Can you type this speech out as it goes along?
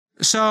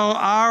So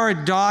our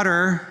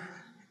daughter,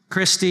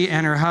 Christy,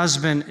 and her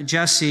husband,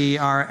 Jesse,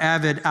 are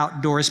avid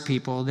outdoors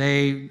people.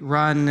 They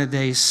run,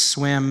 they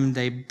swim,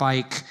 they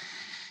bike,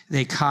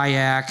 they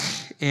kayak,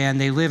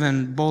 and they live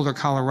in Boulder,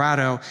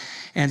 Colorado.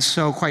 And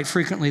so quite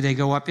frequently they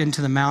go up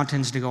into the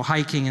mountains to go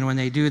hiking. And when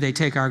they do, they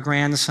take our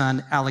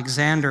grandson,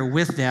 Alexander,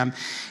 with them,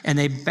 and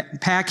they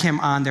pack him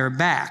on their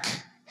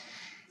back.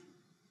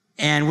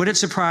 And would it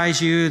surprise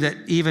you that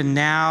even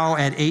now,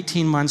 at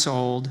 18 months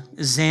old,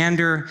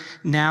 Xander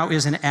now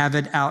is an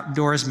avid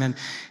outdoorsman?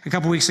 A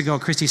couple weeks ago,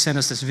 Christy sent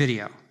us this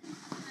video.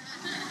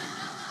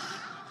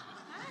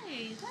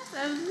 Hi, that's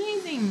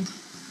amazing.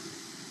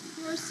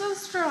 You are so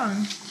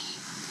strong.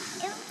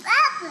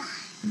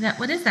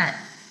 What is that?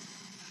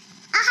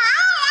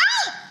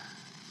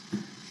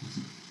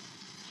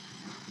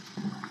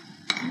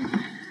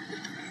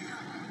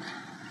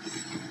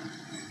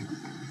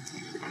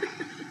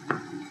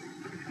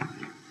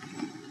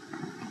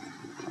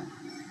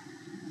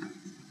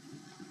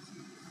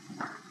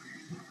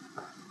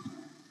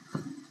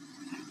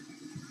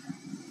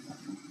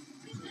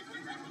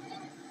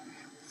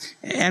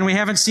 And we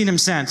haven't seen him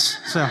since,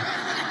 so.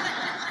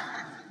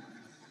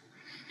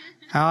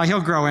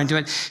 He'll grow into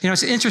it. You know,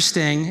 it's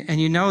interesting,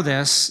 and you know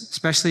this,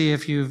 especially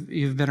if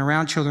you've been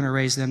around children or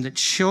raised them, that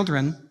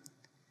children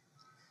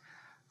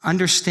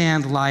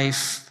understand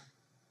life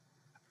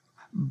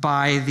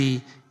by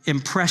the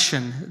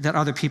impression that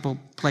other people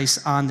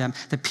place on them,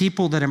 the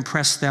people that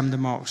impress them the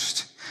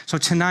most. So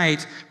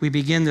tonight, we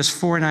begin this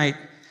four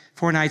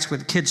nights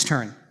with Kids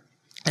Turn.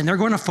 And they're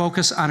going to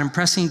focus on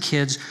impressing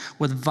kids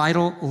with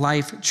vital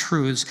life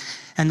truths.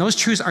 And those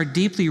truths are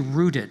deeply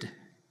rooted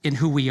in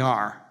who we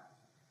are.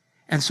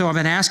 And so I've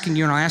been asking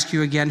you, and I'll ask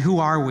you again, who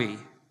are we?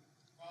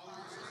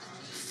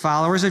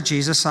 Followers of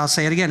Jesus. I'll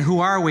say it again.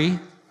 Who are we?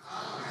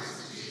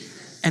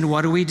 And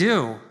what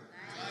do?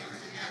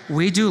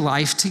 We do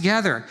life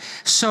together.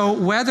 So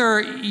whether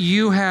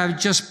you have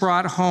just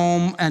brought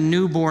home a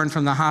newborn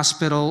from the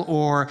hospital,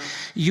 or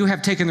you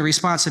have taken the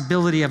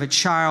responsibility of a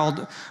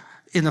child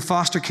in the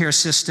foster care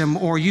system,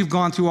 or you've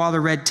gone through all the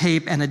red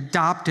tape and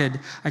adopted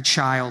a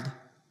child,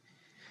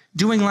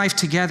 doing life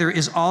together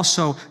is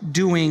also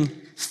doing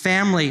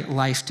family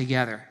life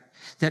together,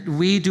 that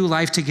we do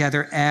life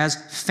together as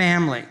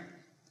family.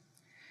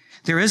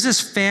 There is this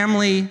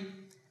family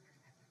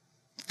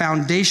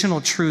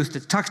foundational truth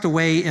that's tucked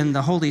away in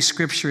the Holy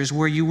Scriptures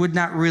where you would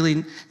not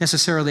really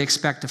necessarily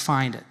expect to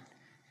find it.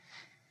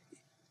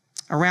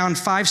 Around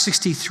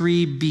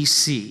 563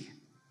 BC,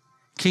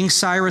 King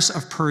Cyrus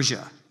of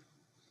Persia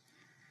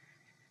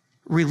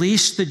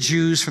released the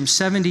Jews from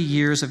 70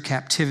 years of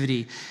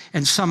captivity,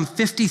 and some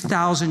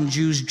 50,000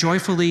 Jews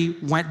joyfully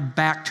went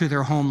back to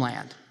their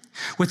homeland.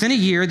 Within a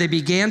year, they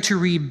began to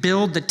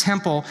rebuild the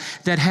temple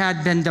that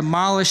had been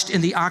demolished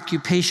in the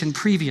occupation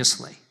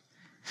previously.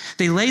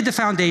 They laid the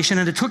foundation,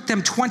 and it took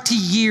them 20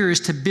 years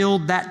to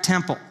build that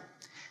temple.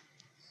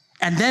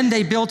 And then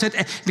they built it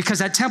because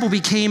that temple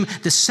became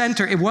the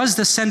center. It was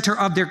the center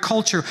of their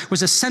culture, was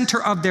the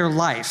center of their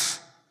life.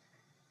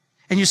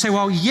 And you say,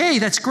 well, yay,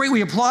 that's great.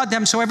 We applaud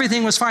them, so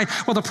everything was fine.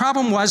 Well, the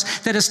problem was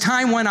that as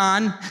time went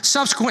on,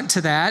 subsequent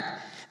to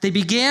that, they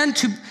began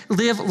to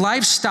live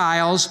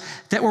lifestyles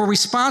that were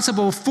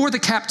responsible for the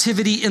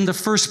captivity in the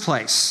first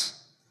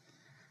place.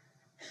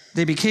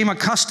 They became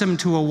accustomed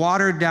to a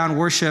watered-down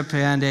worship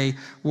and a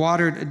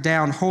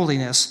watered-down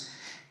holiness.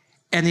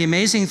 And the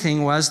amazing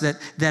thing was that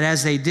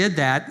as they did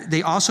that,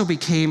 they also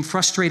became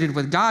frustrated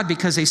with God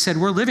because they said,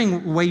 we're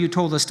living the way you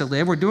told us to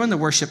live. We're doing the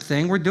worship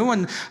thing. We're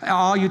doing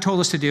all you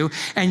told us to do.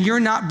 And you're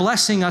not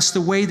blessing us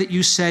the way that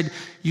you said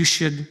you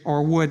should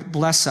or would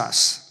bless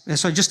us. And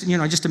so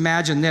just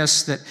imagine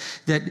this, that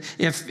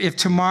if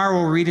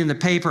tomorrow we're reading the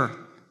paper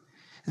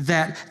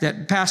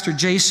that Pastor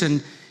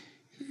Jason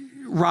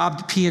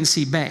robbed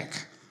PNC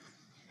Bank.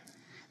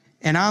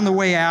 And on the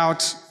way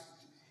out,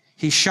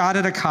 he shot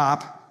at a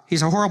cop.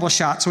 He's a horrible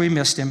shot, so he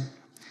missed him.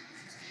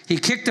 He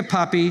kicked a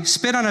puppy,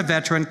 spit on a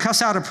veteran,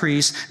 cussed out a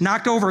priest,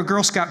 knocked over a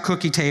Girl Scout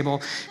cookie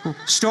table,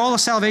 stole a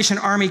Salvation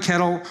Army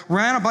kettle,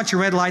 ran a bunch of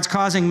red lights,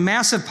 causing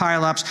massive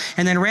pileups,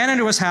 and then ran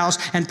into his house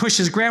and pushed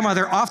his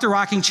grandmother off the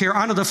rocking chair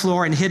onto the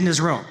floor and hid in his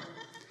room.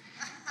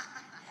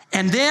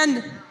 And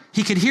then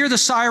he could hear the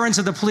sirens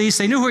of the police.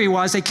 They knew who he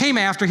was. They came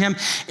after him.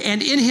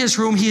 And in his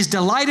room, he's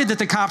delighted that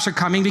the cops are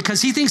coming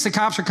because he thinks the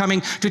cops are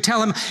coming to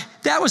tell him,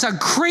 that was a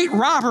great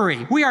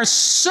robbery. We are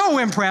so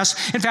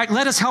impressed. In fact,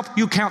 let us help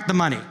you count the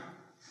money.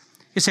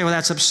 You say, well,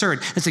 that's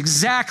absurd. That's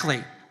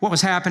exactly what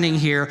was happening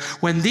here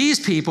when these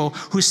people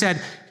who said,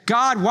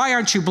 God, why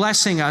aren't you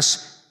blessing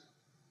us?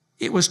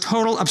 It was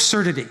total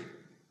absurdity.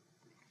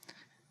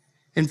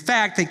 In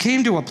fact, they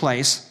came to a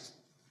place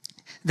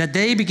that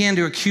they began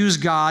to accuse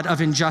God of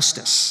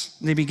injustice.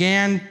 They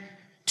began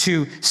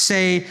to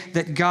say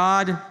that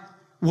God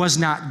was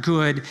not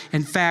good.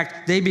 In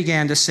fact, they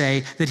began to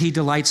say that he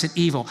delights in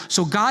evil.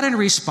 So God, in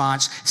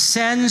response,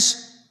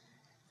 sends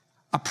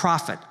a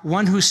prophet,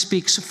 one who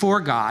speaks for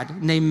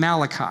God, named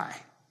Malachi.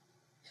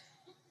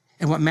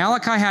 And what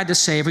Malachi had to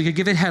say, if we could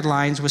give it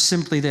headlines, was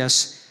simply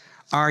this: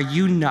 are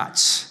you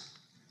nuts?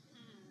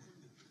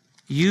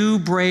 You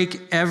break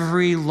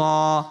every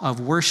law of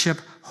worship,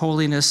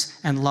 holiness,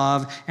 and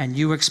love, and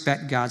you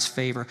expect God's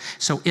favor.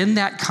 So in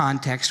that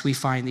context, we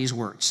find these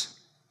words.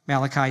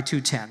 Malachi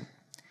 2:10.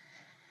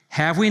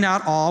 Have we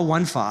not all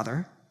one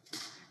Father?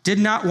 Did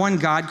not one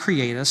God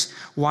create us?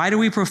 Why do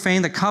we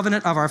profane the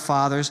covenant of our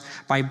fathers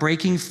by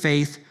breaking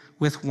faith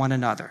with one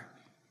another?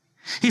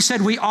 He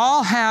said, we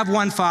all have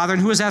one Father.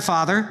 And who is that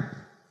Father?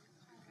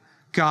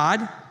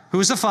 God. Who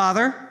is the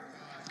Father?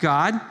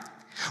 God.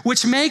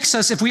 Which makes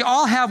us, if we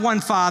all have one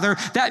Father,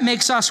 that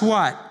makes us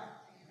what?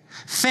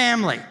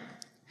 Family.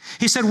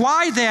 He said,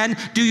 why then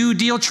do you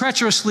deal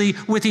treacherously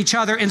with each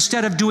other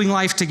instead of doing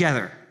life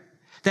together?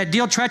 That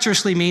deal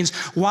treacherously means,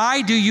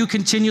 why do you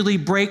continually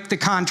break the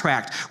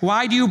contract?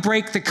 Why do you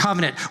break the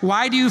covenant?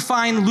 Why do you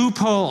find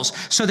loopholes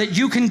so that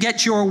you can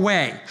get your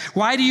way?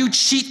 Why do you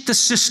cheat the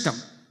system?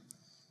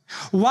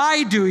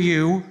 Why do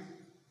you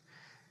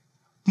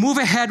move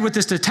ahead with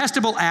this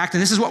detestable act,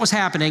 and this is what was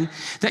happening,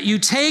 that you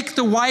take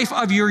the wife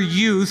of your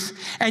youth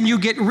and you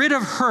get rid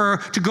of her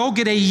to go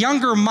get a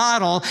younger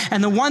model,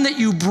 and the one that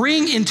you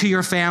bring into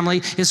your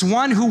family is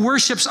one who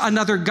worships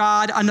another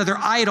god, another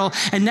idol,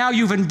 and now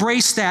you've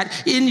embraced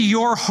that in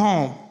your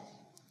home.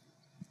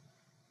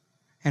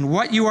 And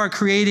what you are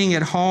creating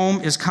at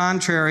home is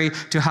contrary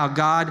to how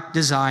God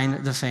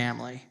designed the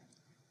family.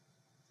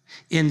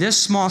 In this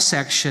small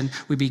section,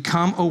 we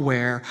become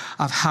aware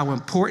of how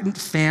important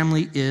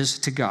family is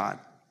to God.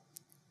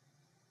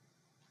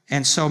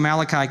 And so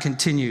Malachi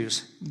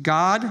continues,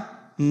 God,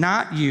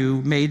 not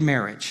you, made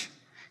marriage.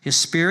 His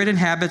Spirit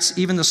inhabits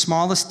even the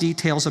smallest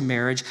details of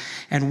marriage.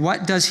 And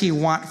what does he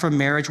want from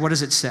marriage? What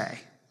does it say?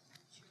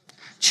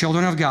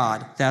 Children of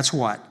God, that's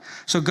what?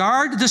 So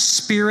guard the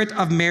spirit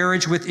of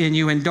marriage within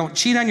you and don't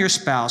cheat on your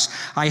spouse.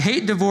 I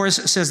hate divorce,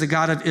 says the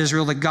God of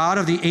Israel. The God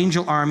of the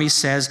angel army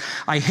says,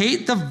 I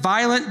hate the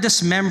violent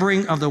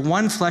dismembering of the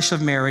one flesh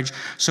of marriage.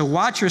 So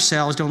watch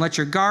yourselves. Don't let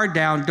your guard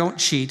down. Don't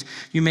cheat.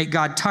 You make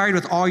God tired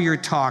with all your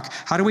talk.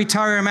 How do we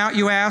tire him out,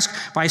 you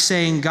ask? By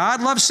saying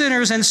God loves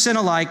sinners and sin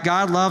alike.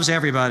 God loves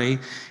everybody.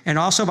 And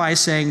also by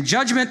saying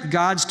judgment,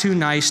 God's too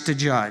nice to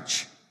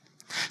judge.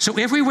 So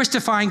if we wish to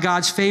find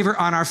God's favor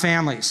on our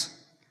families,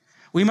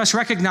 we must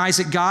recognize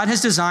that God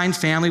has designed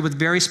family with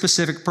very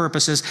specific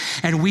purposes,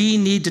 and we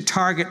need to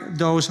target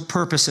those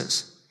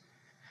purposes.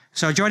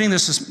 So joining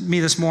me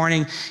this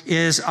morning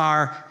is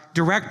our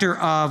Director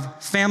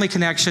of Family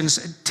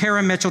Connections,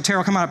 Tara Mitchell.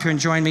 Tara, come on up here and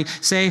join me.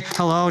 Say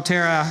hello,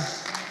 Tara.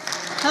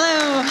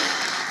 Hello.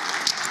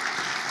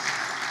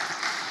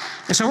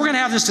 And so we're going to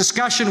have this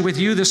discussion with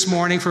you this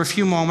morning for a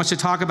few moments to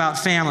talk about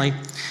family.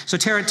 So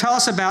Tara, tell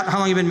us about how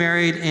long you've been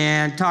married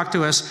and talk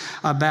to us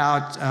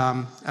about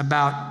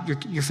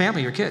your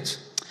family, your kids.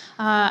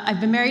 I've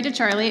been married to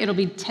Charlie. It'll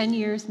be 10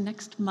 years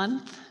next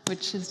month,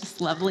 which is just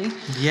lovely.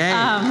 Yay.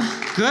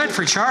 Good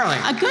for Charlie.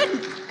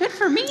 Good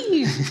for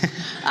me.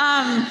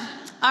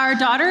 Our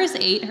daughter is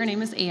 8. Her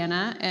name is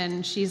Anna,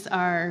 and she's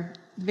our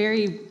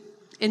very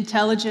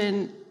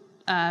intelligent,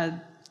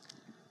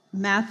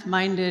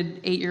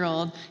 math-minded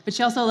 8-year-old, but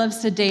she also loves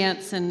to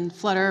dance and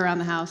flutter around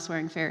the house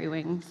wearing fairy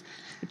wings,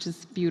 which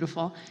is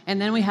beautiful.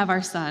 And then we have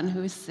our son,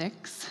 who is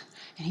 6,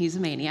 and he's a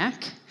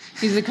maniac.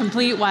 He's a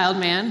complete wild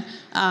man.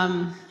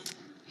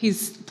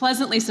 He's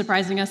pleasantly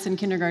surprising us in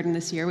kindergarten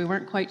this year. We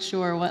weren't quite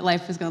sure what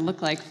life was going to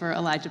look like for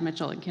Elijah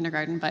Mitchell in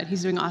kindergarten, but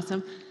he's doing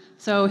awesome.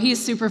 So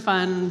he's super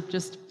fun,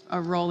 just a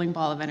rolling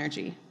ball of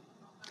energy.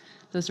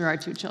 Those are our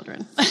 2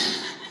 children.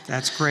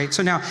 That's great.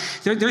 So now,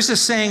 there's a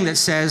saying that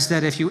says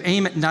that if you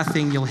aim at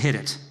nothing, you'll hit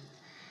it.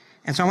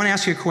 And so I want to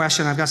ask you a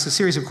question. I've got a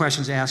series of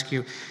questions to ask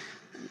you.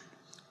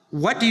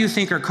 What do you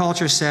think our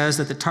culture says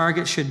that the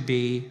target should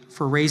be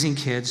for raising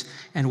kids,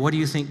 and what do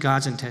you think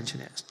God's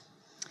intention is?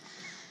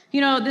 You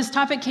know, this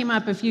topic came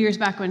up a few years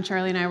back when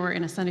Charlie and I were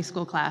in a Sunday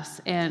school class,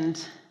 and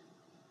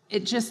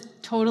it just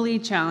totally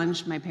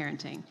challenged my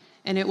parenting.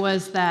 And it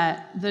was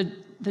that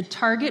the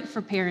target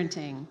for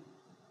parenting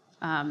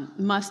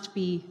must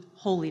be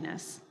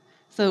holiness.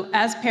 So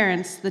as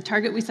parents, the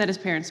target we set as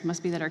parents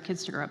must be that our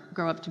kids to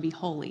grow up to be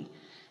holy.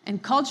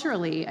 And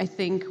culturally, I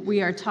think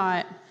we are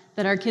taught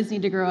that our kids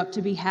need to grow up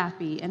to be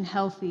happy and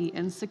healthy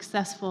and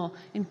successful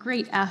and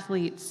great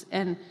athletes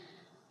and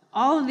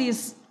all of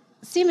these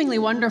seemingly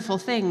wonderful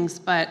things,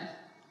 but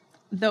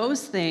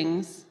those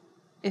things,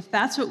 if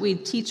that's what we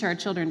teach our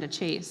children to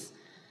chase,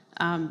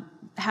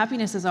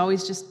 happiness is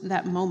always just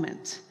that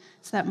moment.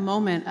 It's that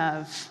moment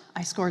of,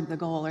 I scored the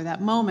goal, or that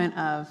moment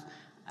of,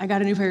 I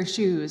got a new pair of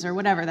shoes, or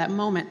whatever, that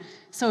moment.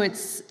 So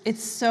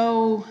it's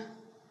so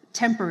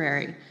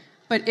temporary.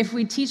 But if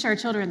we teach our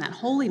children that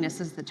holiness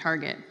is the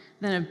target,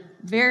 then a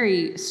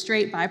very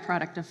straight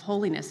byproduct of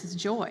holiness is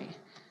joy.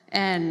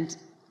 And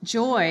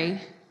joy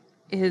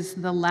is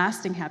the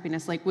lasting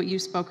happiness, like what you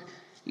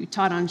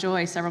taught on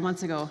joy several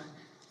months ago.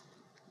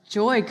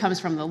 Joy comes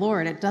from the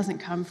Lord. It doesn't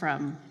come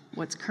from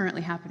what's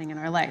currently happening in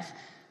our life.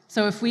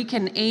 So if we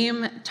can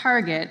aim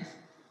target,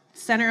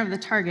 center of the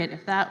target,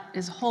 if that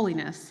is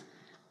holiness,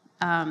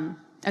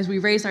 as we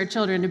raise our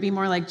children to be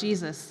more like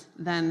Jesus,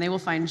 then they will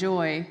find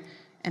joy,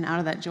 and out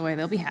of that joy,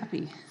 they'll be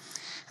happy.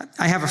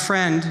 I have a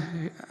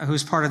friend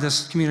who's part of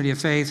this community of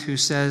faith who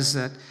says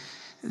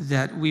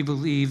that we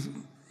believe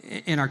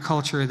in our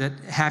culture that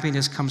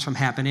happiness comes from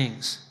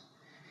happenings.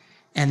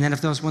 And then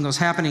when those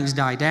happenings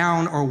die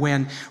down, or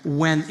when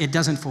it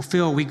doesn't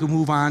fulfill, we can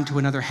move on to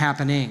another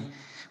happening.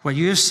 What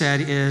you have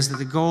said is that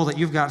the goal that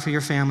you've got for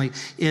your family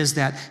is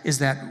that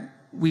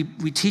we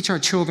teach our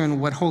children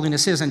what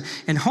holiness is.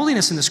 And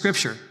holiness in the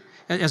scripture,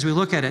 as we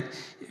look at it,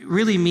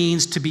 really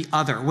means to be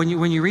other. When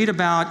you read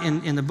about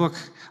in the book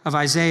of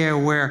Isaiah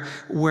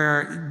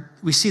where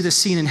we see this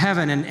scene in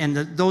heaven, and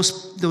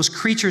those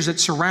creatures that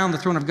surround the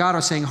throne of God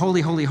are saying,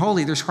 holy, holy,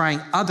 holy. They're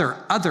crying, other,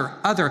 other,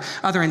 other,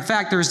 other. In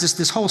fact, there's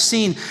this whole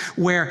scene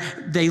where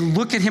they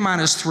look at him on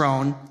his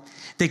throne.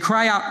 They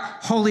cry out,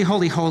 holy,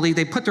 holy, holy.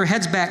 They put their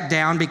heads back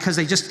down because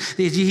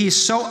he's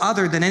so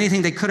other than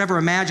anything they could ever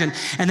imagine.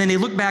 And then they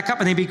look back up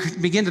and they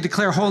begin to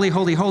declare holy,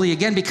 holy, holy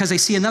again, because they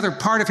see another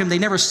part of him they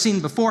never seen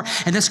before.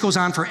 And this goes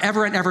on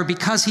forever and ever,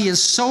 because he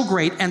is so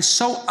great and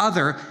so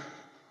other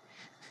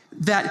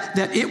that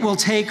it will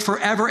take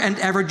forever and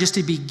ever just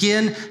to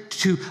begin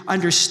to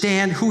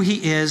understand who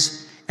he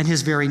is and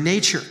his very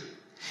nature.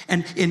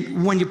 And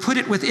when you put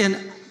it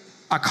within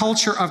a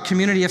culture of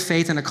community of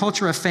faith and a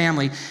culture of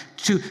family,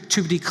 to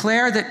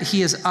declare that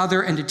he is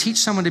other and to teach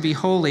someone to be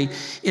holy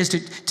is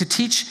to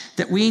teach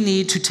that we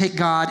need to take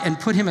God and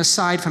put him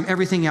aside from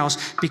everything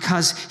else,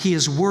 because he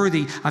is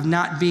worthy of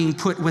not being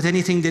put with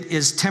anything that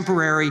is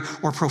temporary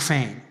or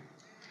profane.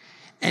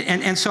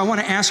 And so I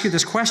want to ask you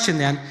this question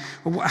then.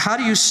 How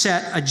do you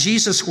set a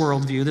Jesus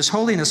worldview, this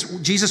holiness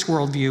Jesus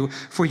worldview,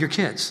 for your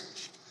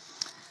kids?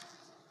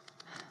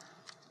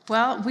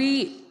 Well,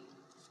 we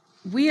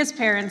as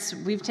parents,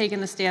 we've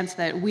taken the stance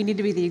that we need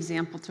to be the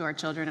example to our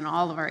children in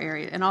all of our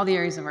areas, in all the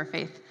areas of our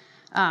faith.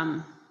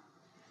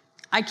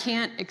 I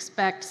can't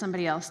expect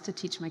somebody else to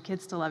teach my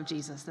kids to love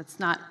Jesus. That's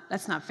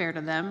not fair to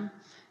them,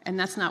 and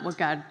that's not what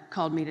God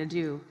called me to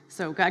do.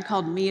 So God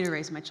called me to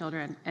raise my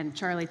children, and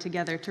Charlie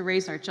together to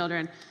raise our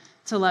children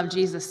to love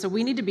Jesus. So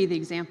we need to be the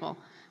example.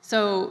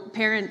 So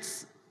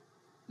parents,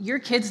 your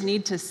kids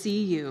need to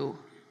see you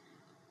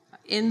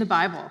in the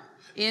Bible,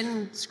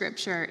 in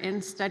Scripture,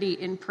 in study,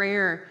 in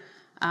prayer.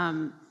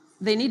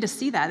 They need to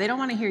see that. They don't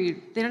want to hear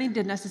you. They don't need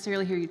to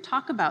necessarily hear you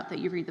talk about that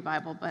you read the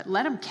Bible, but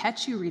let them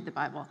catch you read the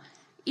Bible.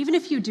 Even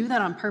if you do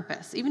that on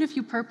purpose, even if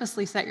you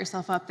purposely set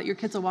yourself up that your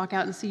kids will walk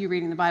out and see you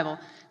reading the Bible,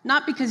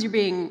 not because you're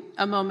being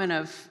a moment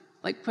of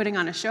like putting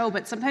on a show,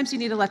 but sometimes you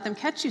need to let them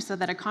catch you so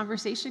that a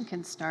conversation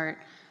can start.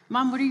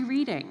 Mom, what are you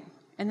reading?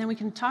 And then we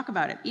can talk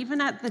about it.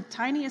 Even at the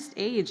tiniest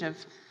age of,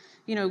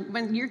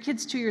 when your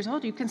kid's 2 years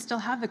old, you can still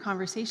have the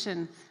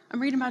conversation. I'm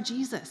reading about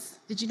Jesus.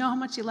 Did you know how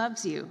much he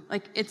loves you?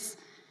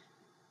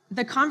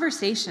 The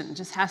conversation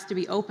just has to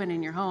be open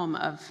in your home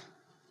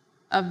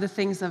of the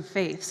things of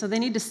faith. So they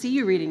need to see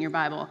you reading your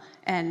Bible,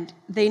 and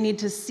they need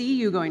to see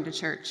you going to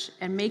church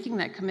and making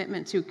that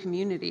commitment to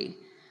community.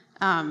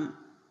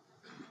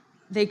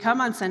 They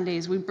come on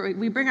Sundays. We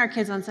bring our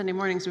kids on Sunday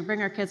mornings. We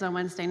bring our kids on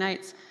Wednesday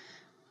nights.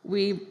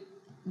 We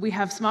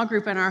have small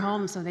group in our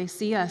home, so they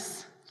see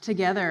us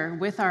together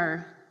with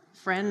our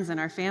friends and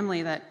our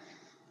family, that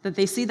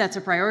they see that's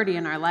a priority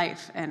in our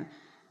life. And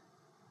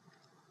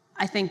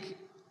I think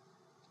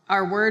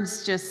our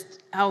words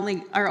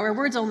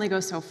only go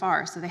so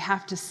far, so they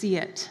have to see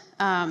it.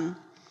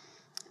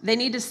 They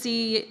need to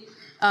see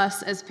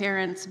us as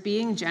parents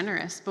being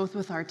generous, both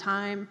with our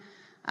time,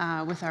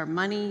 with our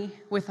money,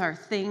 with our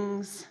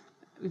things.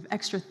 We have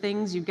extra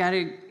things you've got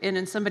to,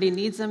 and somebody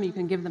needs them, you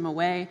can give them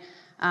away.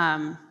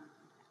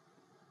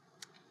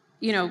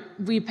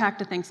 We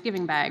packed a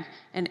Thanksgiving bag,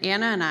 and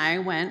Anna and I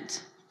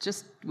went to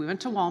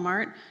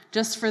Walmart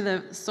just for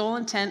the sole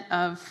intent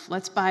of,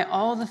 let's buy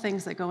all the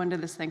things that go into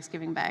this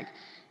Thanksgiving bag.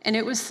 And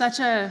it was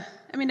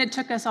it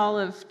took us all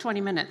of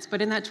 20 minutes,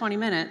 but in that 20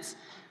 minutes,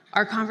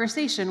 our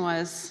conversation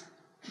was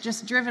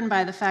just driven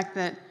by the fact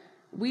that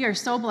we are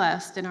so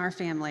blessed in our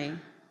family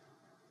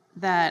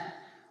that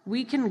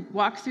we can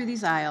walk through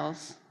these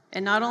aisles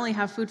and not only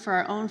have food for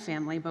our own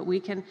family, but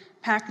we can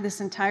pack this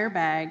entire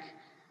bag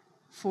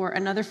for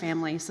another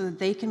family so that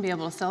they can be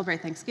able to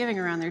celebrate Thanksgiving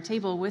around their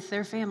table with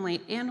their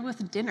family and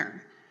with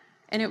dinner.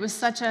 And it was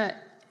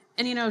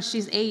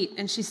she's 8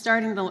 and she's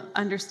starting to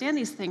understand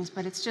these things,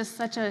 but it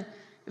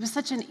was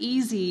such an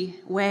easy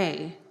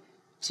way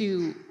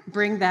to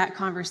bring that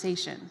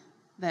conversation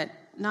that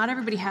not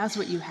everybody has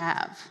what you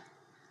have.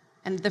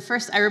 And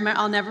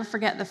I'll never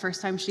forget the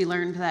first time she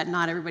learned that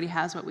not everybody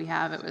has what we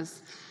have. It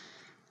was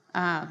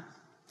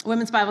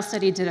Women's Bible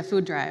Study did a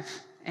food drive,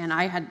 and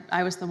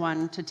I was the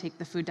one to take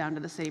the food down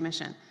to the city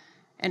mission.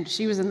 And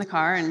she was in the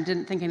car and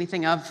didn't think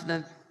anything of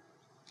the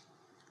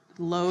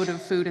load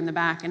of food in the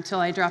back until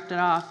I dropped it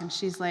off. And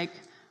she's like,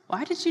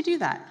 "Why did you do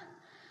that?"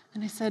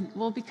 And I said,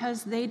 "Well,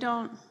 because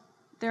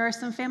there are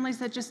some families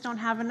that just don't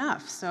have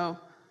enough. So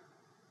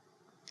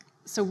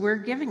we're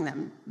giving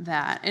them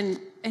that."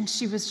 And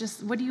she was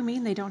just, "What do you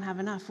mean they don't have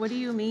enough? What do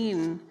you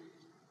mean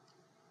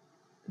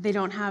they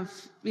don't have,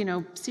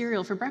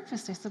 cereal for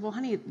breakfast?" I said, "Well,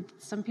 honey,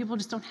 some people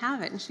just don't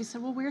have it." And she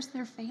said, "Well, where's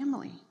their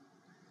family?"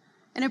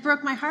 And it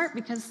broke my heart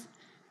because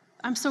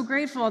I'm so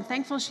grateful and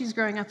thankful she's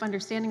growing up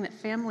understanding that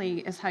family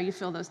is how you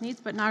fill those needs,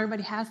 but not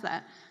everybody has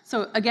that.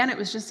 So again, it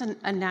was just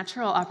a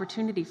natural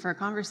opportunity for a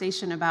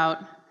conversation about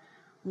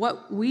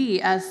what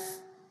we as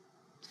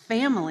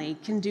family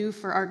can do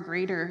for our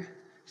greater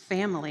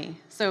family.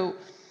 So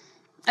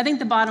I think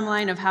the bottom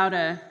line of how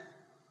to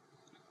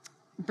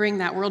bring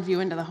that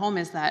worldview into the home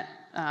is that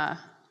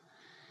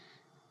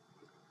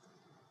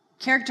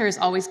character is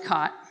always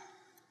caught.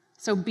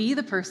 So be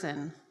the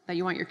person that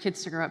you want your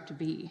kids to grow up to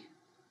be,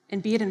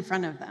 and be it in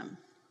front of them.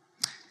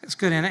 That's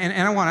good, and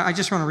I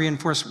just want to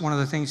reinforce one of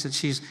the things that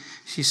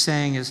she's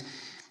saying is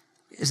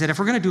that if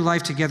we're going to do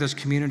life together as a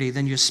community,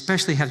 then you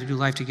especially have to do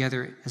life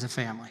together as a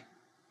family.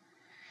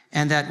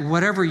 And that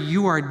whatever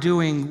you are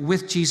doing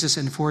with Jesus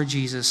and for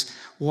Jesus,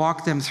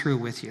 walk them through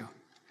with you.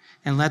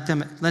 And let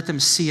them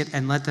see it,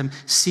 and let them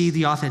see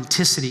the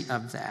authenticity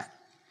of that.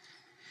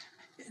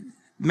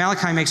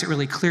 Malachi makes it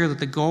really clear that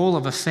the goal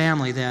of a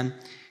family then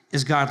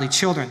is godly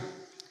children.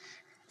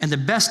 And the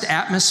best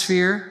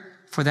atmosphere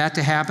for that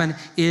to happen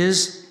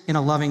is in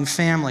a loving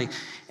family.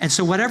 And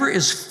so whatever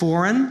is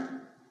foreign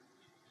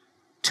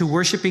to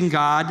worshiping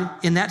God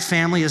in that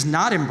family is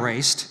not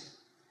embraced,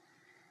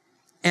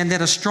 and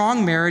that a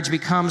strong marriage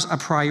becomes a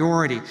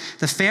priority.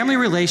 The family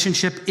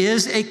relationship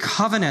is a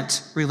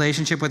covenant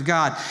relationship with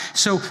God.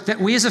 So that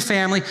we as a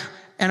family,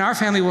 and our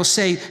family will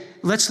say,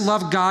 let's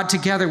love God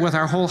together with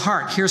our whole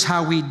heart. Here's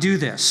how we do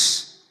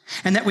this.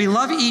 And that we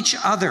love each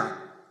other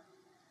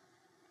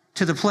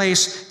to the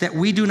place that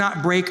we do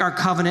not break our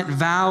covenant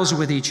vows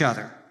with each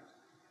other.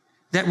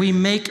 That we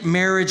make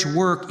marriage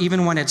work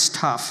even when it's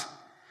tough.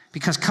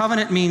 Because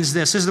covenant means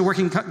this. This is the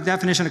working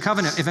definition of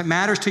covenant. If it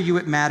matters to you,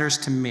 it matters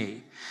to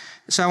me.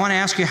 So I want to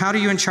ask you, how do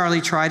you and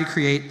Charlie try to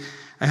create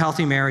a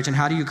healthy marriage, and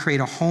how do you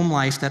create a home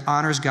life that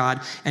honors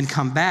God and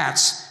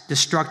combats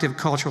destructive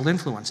cultural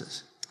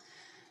influences?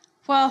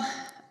 Well,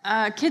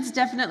 kids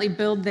definitely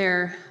build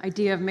their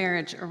idea of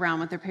marriage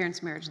around what their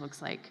parents' marriage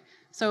looks like.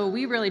 So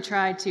we really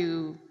try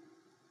to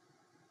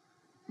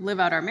live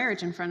out our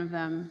marriage in front of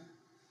them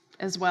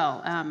as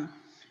well.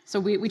 So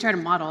we try to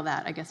model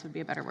that, I guess would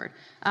be a better word.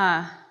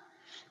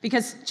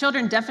 Because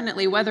children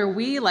definitely, whether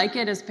we like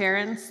it as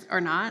parents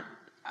or not,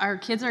 our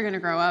kids are going to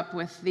grow up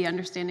with the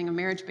understanding of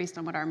marriage based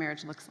on what our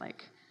marriage looks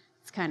like.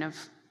 It's kind of,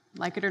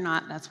 like it or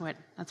not, that's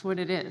what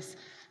it is.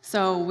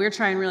 So we're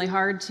trying really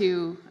hard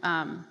to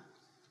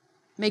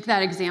make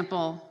that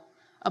example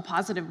a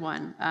positive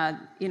one.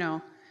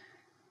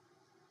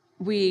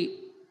 We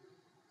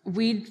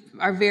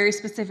are very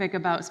specific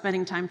about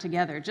spending time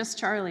together, just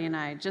Charlie and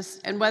I.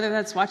 And whether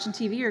that's watching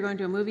TV or going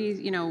to a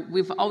movie,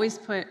 we've always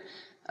put.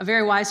 A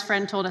very wise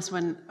friend told us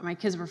when my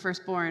kids were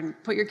first born,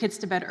 put your kids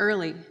to bed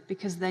early,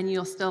 because then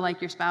you'll still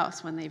like your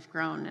spouse when they've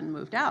grown and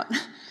moved out.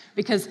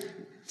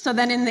 So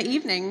then in the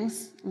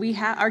evenings,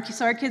 our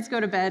kids go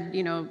to bed,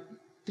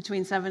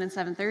 between 7 and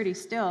 7:30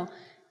 still,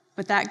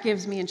 but that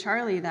gives me and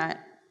Charlie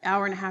that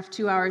hour and a half,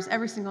 2 hours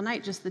every single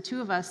night, just the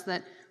two of us,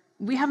 that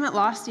we haven't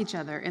lost each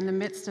other in the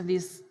midst of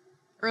these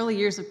early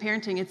years of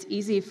parenting. It's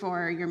easy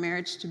for your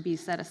marriage to be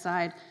set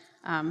aside,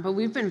 but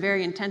we've been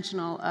very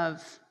intentional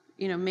of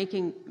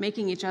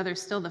making each other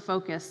still the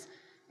focus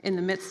in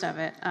the midst of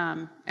it.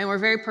 And we're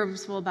very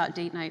purposeful about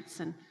date nights.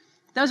 And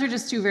those are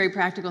just two very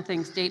practical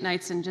things, date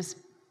nights and just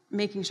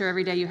making sure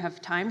every day you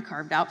have time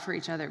carved out for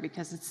each other,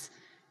 because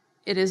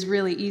it is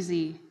really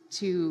easy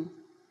to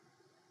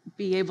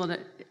be able to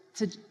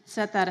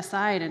set that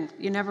aside, and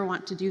you never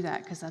want to do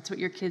that because that's what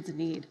your kids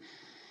need.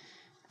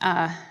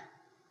 And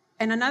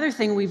another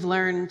thing we've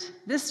learned,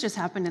 this just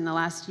happened in the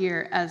last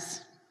year,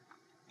 as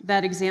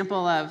that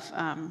example of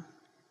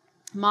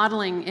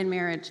modeling in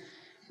marriage.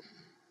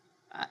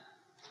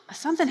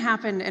 Something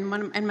happened, and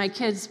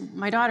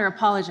my daughter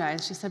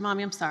apologized. She said,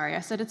 "Mommy, I'm sorry." I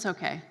said, "It's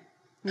okay."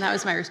 And that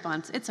was my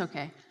response, "It's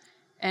okay."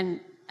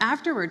 And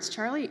afterwards,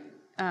 Charlie,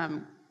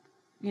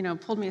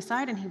 pulled me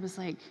aside, and he was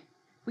like,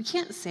 "We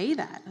can't say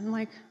that." I'm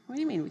like, "What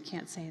do you mean we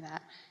can't say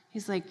that?"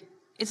 He's like,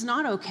 "It's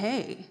not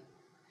okay.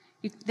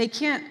 They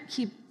can't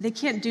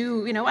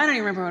do, I don't even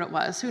remember what it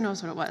was. Who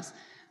knows what it was?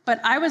 But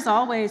I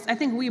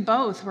think we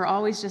both were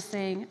always just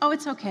saying, "Oh,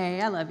 it's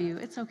okay, I love you.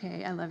 It's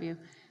okay, I love you."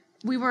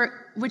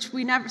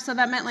 So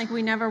that meant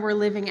we never were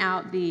living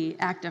out the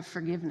act of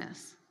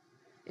forgiveness.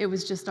 It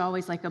was just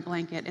always like a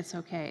blanket, "It's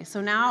okay."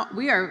 So now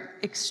we are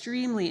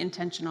extremely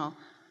intentional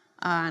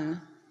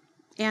on,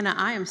 "Anna,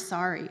 I am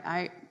sorry.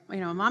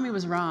 Mommy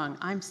was wrong.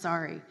 I'm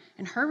sorry."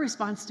 And her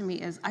response to me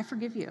is, "I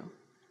forgive you."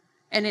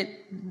 And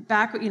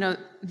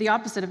the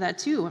opposite of that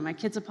too, when my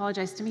kids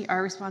apologize to me,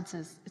 our response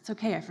is, "It's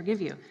okay, I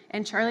forgive you."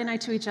 And Charlie and I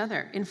to each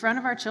other, in front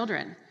of our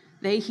children,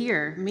 they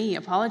hear me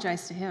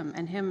apologize to him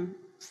and him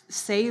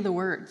say the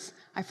words,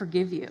 "I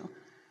forgive you,"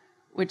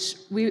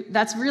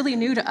 that's really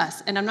new to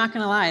us. And I'm not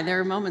going to lie, there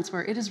are moments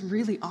where it is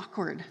really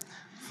awkward,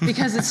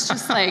 because it's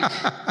just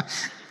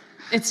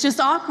it's just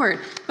awkward.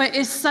 But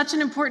it's such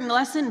an important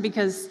lesson,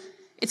 because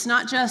it's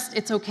not just,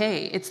 it's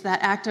okay. It's that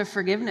act of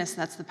forgiveness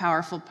that's the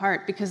powerful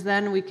part, because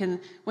then we can,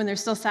 when they're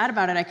still sad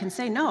about it, I can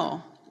say,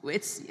 "No,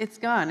 it's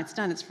gone, it's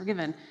done, it's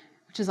forgiven.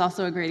 which is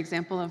also a great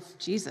example of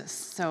Jesus.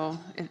 So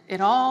it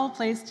all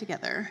plays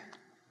together.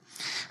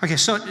 Okay,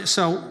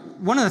 so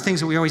one of the things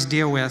that we always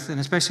deal with, and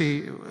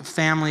especially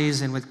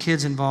families and with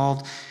kids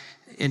involved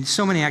in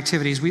so many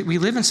activities, we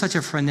live in such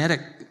a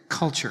frenetic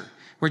culture.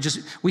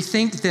 We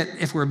think that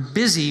if we're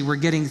busy, we're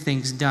getting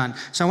things done.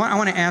 So I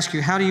want to ask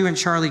you, how do you and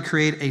Charlie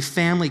create a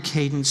family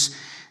cadence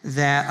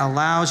that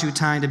allows you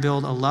time to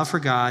build a love for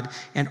God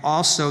and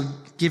also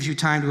gives you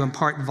time to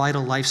impart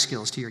vital life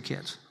skills to your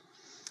kids?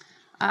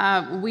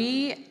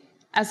 We,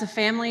 as a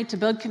family, to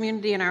build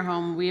community in our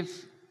home,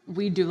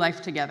 we do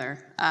life together.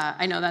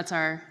 I know that's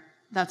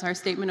our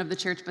statement of the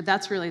church, but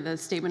that's really the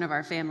statement of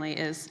our family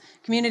is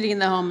community in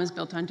the home is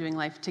built on doing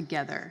life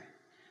together,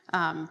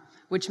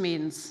 which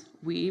means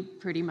we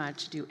pretty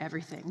much do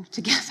everything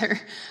together.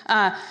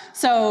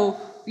 So,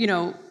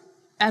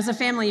 as a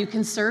family, you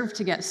can serve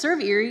together. Serve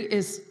Erie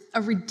is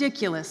a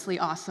ridiculously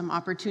awesome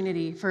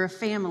opportunity for a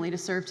family to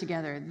serve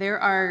together. There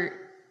are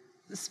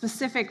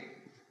specific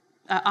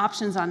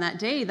options on that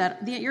day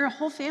that your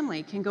whole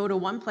family can go to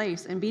one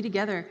place and be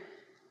together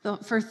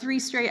for 3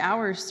 straight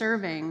hours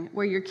serving,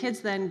 where your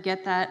kids then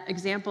get that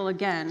example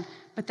again,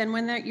 but then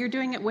when you're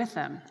doing it with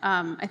them.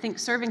 I think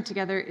serving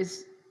together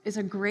is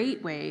a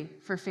great way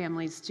for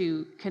families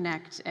to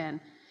connect and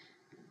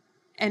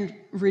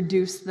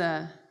reduce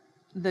the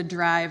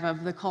drive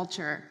of the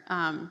culture.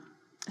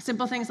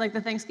 Simple things like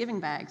the Thanksgiving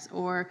bags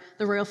or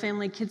the Royal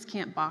Family Kids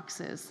Camp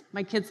boxes.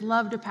 My kids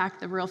love to pack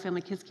the Royal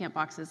Family Kids Camp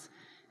boxes.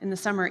 In the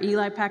summer,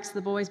 Eli packs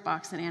the boys'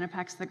 box and Anna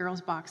packs the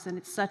girls' box. And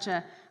it's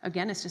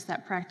it's just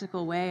that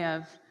practical way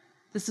of,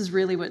 this is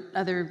really what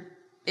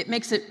it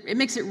makes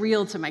it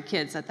real to my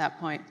kids at that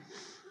point.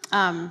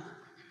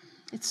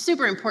 It's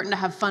super important to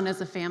have fun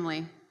as a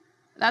family.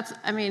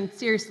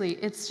 Seriously,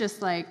 it's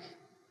just like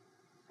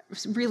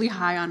really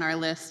high on our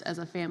list as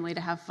a family to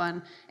have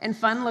fun. And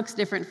fun looks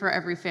different for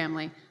every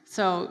family.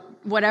 So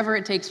whatever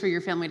it takes for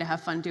your family to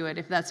have fun, do it.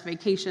 If that's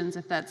vacations,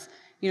 if that's,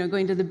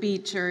 going to the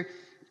beach or,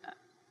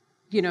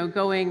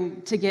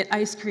 going to get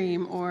ice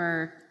cream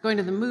or going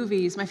to the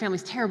movies. My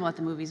family's terrible at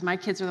the movies. My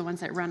kids are the ones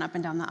that run up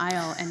and down the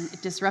aisle and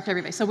disrupt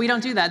everybody. So we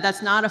don't do that.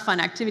 That's not a fun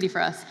activity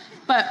for us.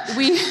 But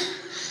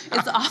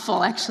it's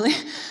awful, actually.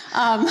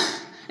 And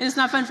it's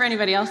not fun for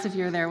anybody else if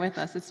you're there with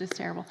us. It's just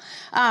terrible.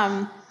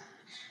 How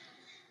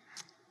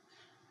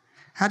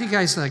do you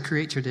guys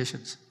create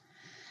traditions?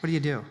 What do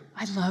you do?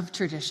 I love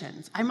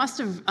traditions. I must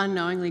have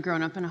unknowingly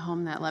grown up in a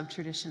home that loved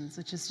traditions,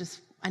 which is just,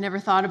 I never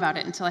thought about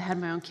it until I had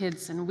my own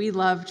kids, and we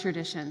love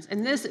traditions.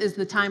 And this is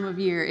the time of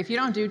year. If you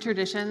don't do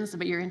traditions,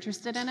 but you're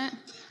interested in it,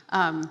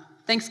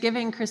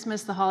 Thanksgiving,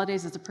 Christmas, the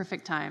holidays is a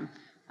perfect time.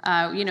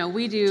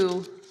 We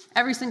do,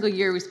 every single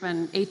year we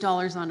spend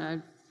 $8 on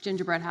a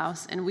gingerbread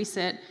house, and we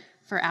sit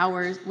for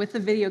hours with the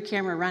video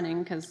camera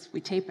running, because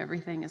we tape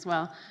everything as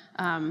well.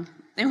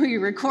 And we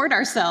record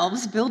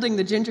ourselves building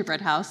the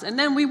gingerbread house, and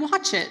then we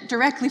watch it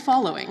directly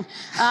following.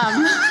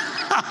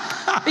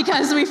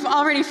 Because we've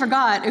already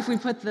forgot if we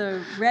put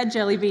the red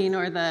jelly bean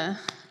or but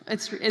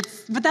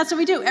that's what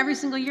we do every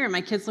single year.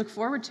 My kids look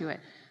forward to it.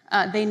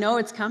 They know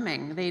it's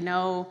coming. They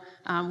know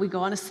we go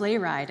on a sleigh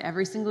ride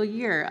every single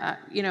year.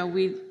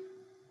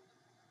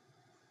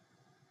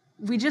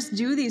 We just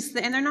do these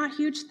things, and they're not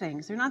huge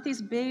things. They're not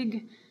these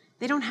big,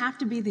 they don't have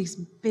to be these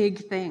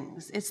big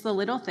things. It's the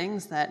little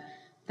things that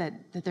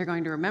they're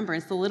going to remember.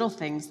 It's the little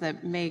things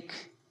that make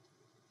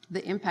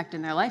the impact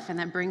in their life and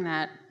that bring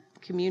that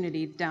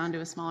community down to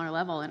a smaller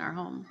level in our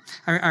home.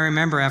 I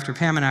remember after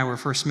Pam and I were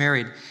first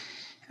married,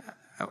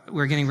 we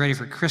were getting ready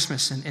for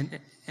Christmas,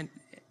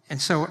 and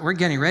so we're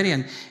getting ready,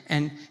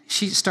 and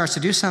she starts to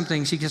do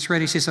something. She gets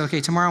ready. She says,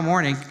 "Okay, tomorrow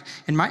morning."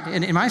 In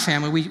my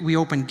family, we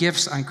open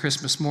gifts on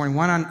Christmas morning,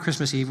 one on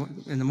Christmas Eve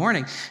in the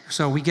morning.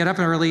 So we get up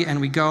early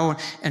and we go.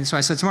 And so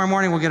I said, "Tomorrow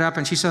morning we'll get up,"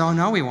 and she said, "Oh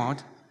no, we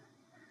won't."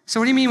 So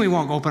what do you mean we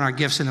won't open our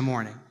gifts in the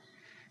morning?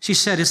 She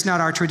said, "It's not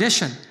our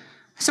tradition."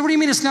 I said, "What do you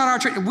mean it's not our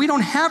tradition? We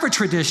don't have a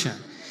tradition."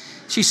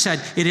 She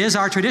said, "It is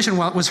our tradition."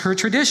 Well, it was her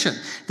tradition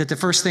that the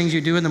first things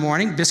you do in the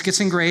morning, biscuits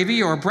and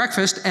gravy or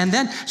breakfast, and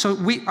then, so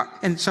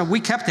we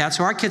kept that,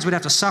 so our kids would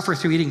have to suffer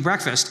through eating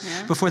breakfast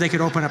before they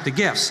could open up the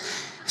gifts.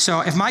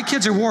 So if my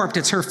kids are warped,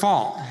 it's her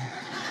fault.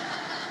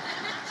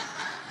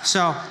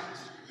 So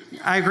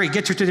I agree,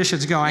 get your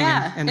traditions going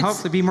and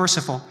hopefully be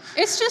merciful.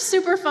 It's just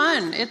super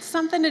fun. It's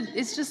something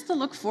it's just to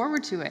look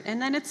forward to it.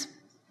 And then it's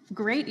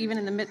great even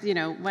in the mid,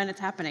 when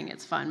it's happening,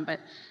 it's fun.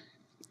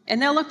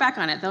 And they'll look back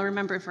on it. They'll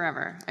remember it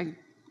forever.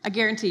 I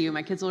guarantee you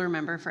my kids will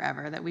remember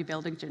forever that we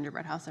build a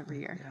gingerbread house every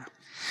year. Yeah.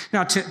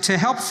 Now, to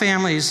help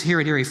families here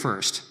at Erie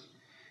First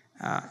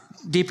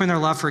deepen their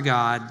love for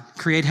God,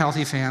 create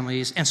healthy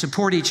families, and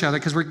support each other,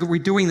 because we're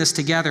doing this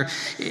together.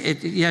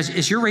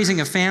 As you're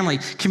raising a family,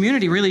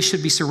 community really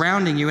should be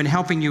surrounding you and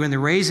helping you in the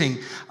raising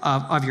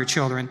of your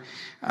children.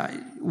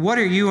 What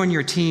are you and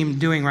your team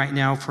doing right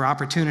now for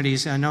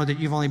opportunities? I know that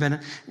you've only been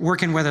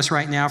working with us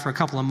right now for a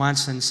couple of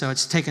months, and so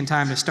it's taken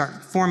time to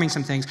start forming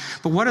some things.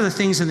 But what are the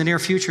things in the near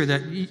future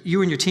that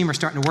you and your team are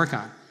starting to work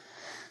on?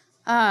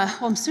 Well,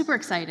 I'm super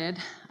excited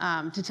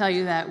to tell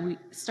you that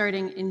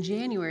starting in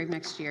January of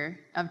next year,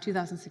 of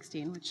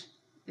 2016, which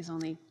is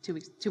only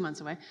 2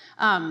 months away.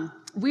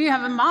 We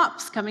have a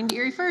MOPS coming to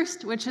Erie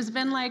First, which has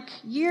been like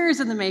years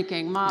in the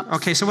making. MOPS.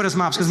 Okay, so what is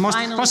MOPS? Because most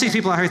of these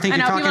people out here think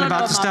you're talking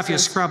about the stuff you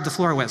scrub the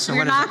floor with. So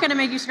we're not going to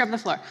make you scrub the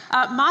floor.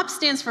 MOPS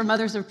stands for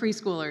Mothers of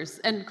Preschoolers.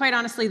 And quite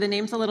honestly, the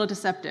name's a little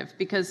deceptive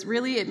because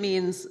really it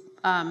means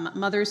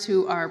mothers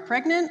who are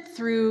pregnant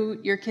through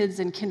your kids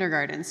in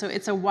kindergarten. So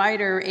it's a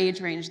wider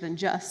age range than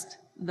just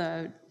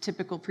the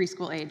typical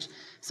preschool age.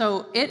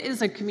 So it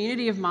is a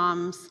community of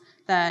moms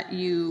that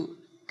you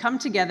come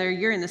together.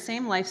 You're in the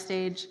same life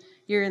stage.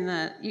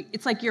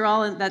 It's like you're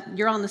all in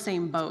the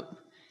same boat.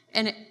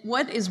 And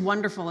what is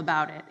wonderful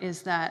about it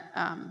is that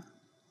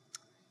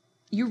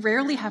you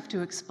rarely have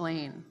to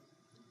explain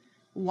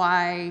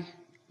why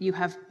you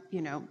have,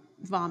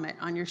 vomit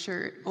on your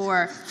shirt,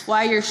 or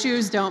why your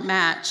shoes don't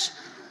match,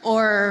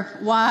 or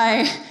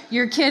why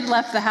your kid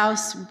left the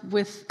house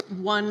with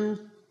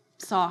one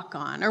sock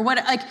on, or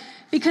what,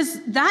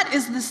 because that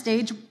is the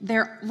stage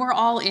we're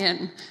all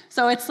in.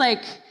 So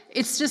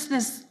it's just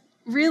this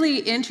really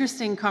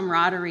interesting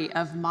camaraderie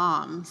of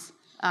moms,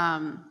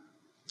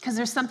 because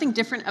there's something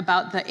different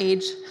about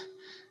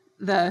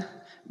the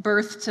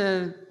birth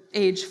to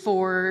age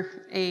 4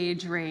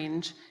 age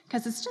range,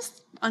 because it's just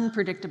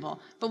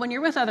unpredictable. But when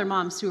you're with other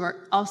moms who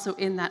are also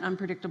in that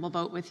unpredictable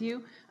boat with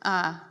you,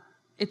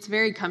 it's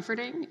very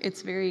comforting.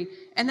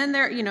 And then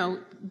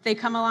they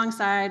come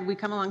alongside, we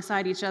come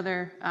alongside each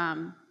other.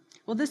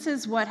 Well, this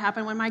is what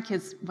happened when my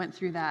kids went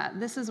through that.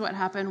 This is what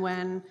happened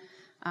when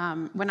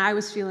I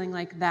was feeling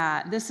like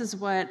that. This is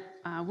what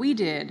we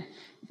did.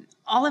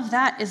 All of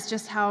that is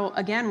just how,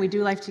 again, we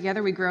do life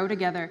together, we grow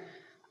together.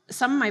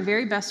 Some of my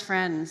very best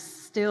friends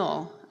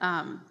still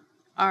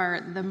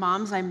are the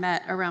moms I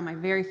met around my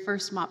very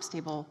first MOPS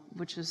table,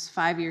 which was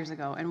 5 years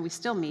ago, and we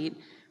still meet.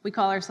 We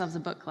call ourselves a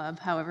book club.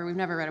 However, we've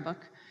never read a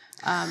book.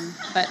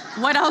 But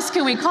what else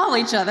can we call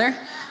each other?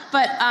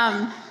 But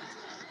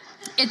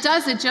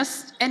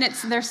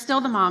they're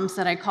still the moms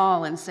that I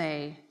call and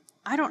say,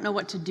 I don't know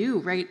what to do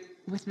right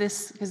with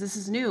this, because this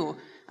is new.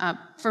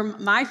 For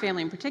my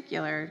family in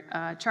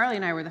particular, Charlie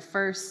and I were the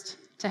first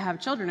to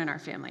have children in our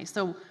family.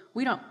 So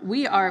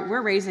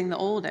we're raising the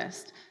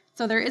oldest.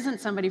 So there isn't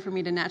somebody for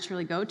me to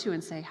naturally go to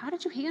and say, how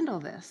did you handle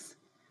this?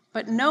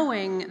 But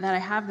knowing that I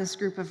have this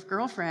group of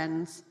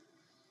girlfriends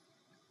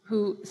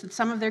who,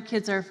 some of their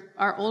kids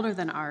are older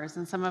than ours,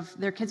 and some of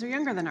their kids are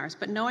younger than ours,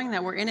 but knowing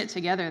that we're in it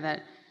together,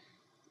 that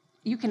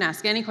you can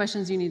ask any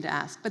questions you need to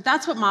ask. But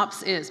that's what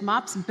MOPS is.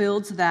 MOPS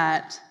builds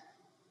that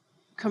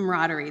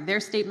camaraderie. Their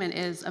statement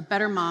is, a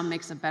better mom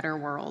makes a better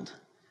world,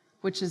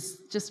 which is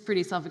just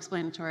pretty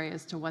self-explanatory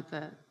as to what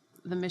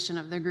the mission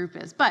of their group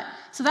is.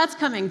 So that's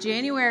coming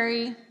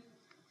January,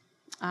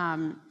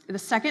 the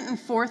 2nd and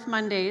 4th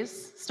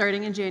Mondays,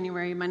 starting in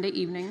January, Monday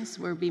evenings,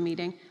 we'll be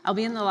meeting. I'll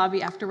be in the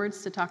lobby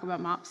afterwards to talk about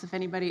MOPS if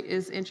anybody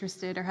is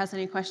interested or has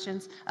any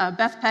questions.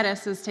 Beth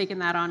Pettis has taken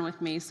that on with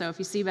me, so if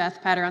you see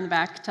Beth, pat her on the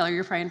back, tell her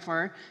you're praying for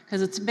her,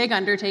 because it's a big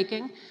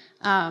undertaking,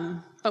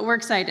 but we're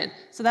excited.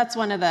 So that's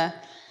one of the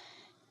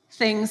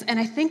things, and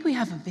I think we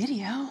have a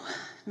video,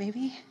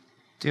 maybe.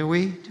 Do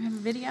we? Do we have a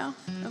video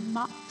of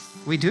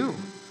MOPS? We do.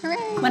 Hooray!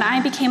 When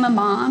I became a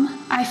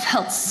mom, I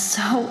felt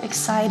so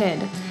excited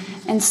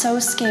and so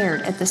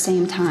scared at the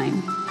same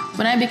time.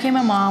 When I became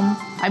a mom,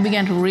 I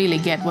began to really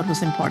get what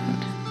was important.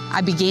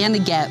 I began to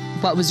get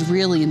what was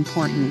really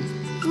important.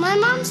 My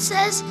mom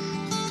says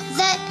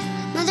that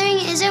mothering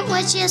isn't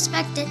what she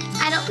expected.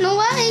 I don't know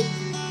why.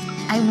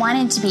 I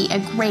wanted to be a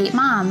great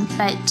mom,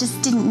 but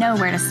just didn't know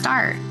where to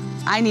start.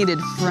 I needed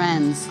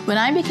friends. When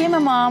I became a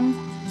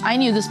mom, I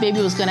knew this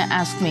baby was going to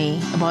ask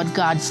me about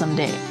God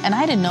someday, and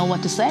I didn't know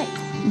what to say.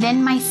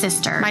 Then my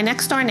sister, my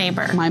next door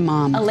neighbor, my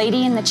mom, a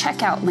lady in the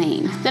checkout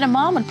lane. Then a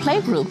mom at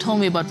playgroup told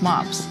me about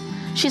MOPS.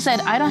 She said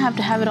I don't have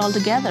to have it all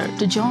together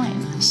to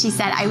join. She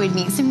said I would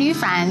meet some new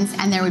friends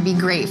and there would be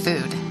great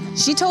food.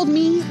 She told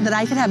me that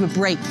I could have a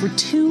break for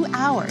 2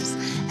 hours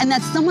and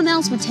that someone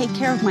else would take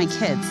care of my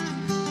kids.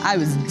 I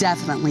was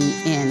definitely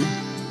in.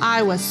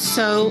 I was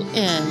so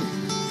in.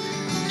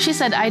 She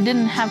said I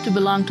didn't have to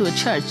belong to a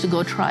church to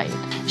go try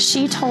it.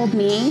 She told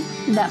me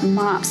that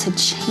MOPS had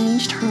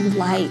changed her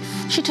life.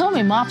 She told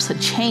me MOPS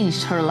had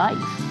changed her life.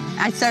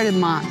 I started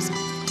MOPS,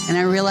 and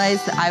I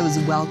realized that I was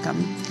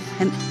welcome,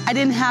 and I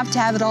didn't have to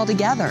have it all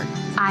together.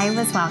 I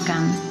was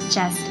welcome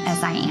just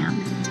as I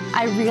am.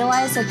 I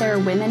realized that there are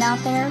women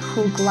out there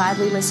who will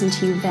gladly listen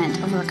to you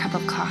vent over a cup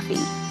of coffee.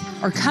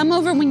 Or come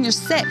over when you're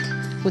sick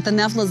with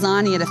enough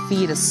lasagna to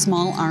feed a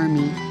small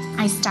army.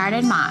 I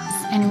started MOPS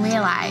and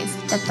realized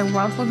that the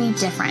world will be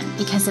different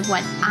because of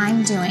what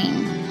I'm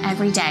doing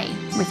every day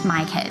with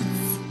my kids.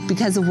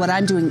 Because of what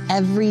I'm doing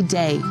every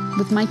day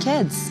with my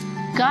kids.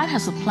 God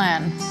has a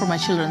plan for my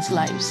children's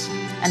lives,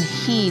 and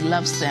He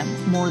loves them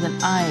more than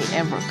I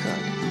ever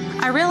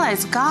could. I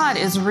realized God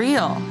is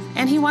real,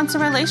 and He wants a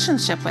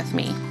relationship with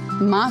me.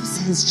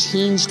 MOPS has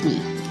changed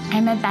me.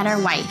 I'm a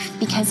better wife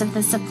because of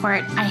the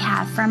support I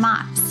have from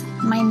MOPS.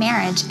 My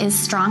marriage is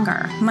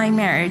stronger. My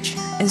marriage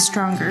is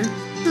stronger.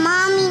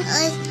 Mommy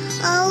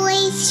is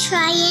always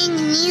trying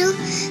new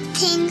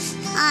things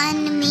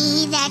on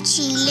me that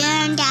she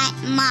learned at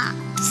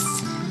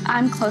MOPS.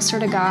 I'm closer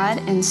to God,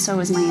 and so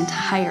is my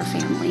entire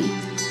family.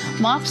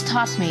 MOPS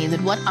taught me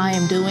that what I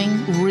am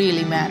doing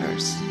really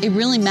matters. It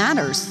really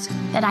matters.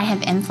 That I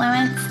have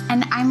influence,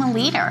 and I'm a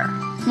leader.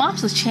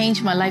 MOPS has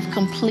changed my life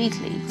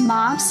completely.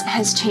 MOPS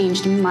has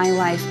changed my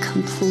life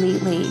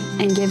completely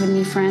and given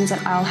me friends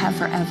that I'll have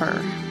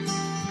forever.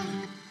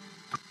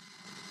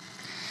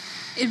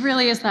 It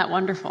really is that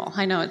wonderful.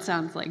 I know it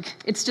sounds like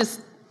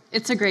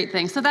it's a great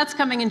thing. So that's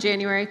coming in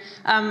January.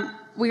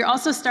 We're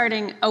also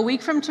starting a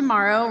week from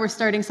tomorrow. We're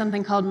starting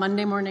something called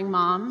Monday Morning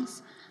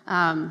Moms,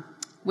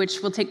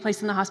 which will take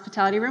place in the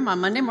hospitality room on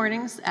Monday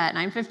mornings at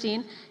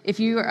 9:15. If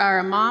you are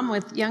a mom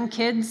with young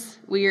kids,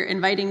 we are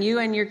inviting you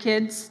and your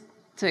kids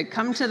to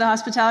come to the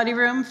hospitality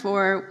room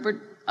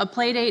for a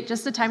play date,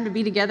 just a time to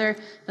be together,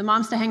 the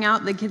moms to hang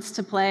out, the kids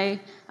to play.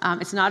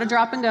 It's not a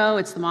drop and go,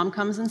 it's the mom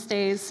comes and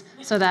stays,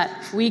 so that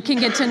we can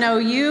get to know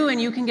you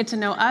and you can get to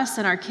know us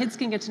and our kids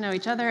can get to know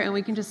each other and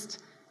we can just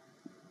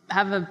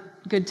have a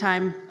good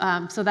time.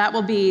 So that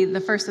will be the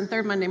first and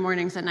third Monday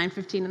mornings at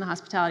 9:15 in the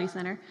Hospitality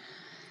Center.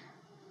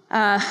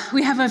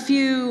 We have a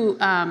few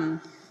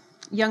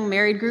young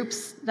married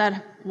groups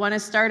that one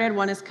has started,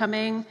 one is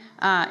coming.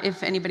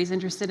 If anybody's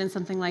interested in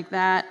something like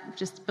that,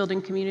 just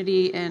building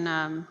community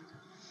and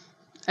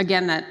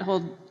again,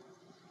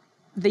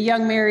 the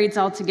young marrieds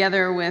all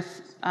together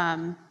with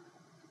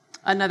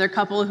another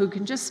couple who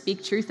can just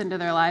speak truth into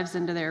their lives,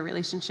 into their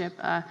relationship.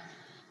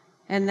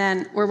 And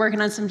then we're working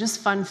on some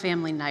just fun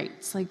family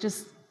nights, like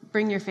just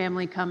bring your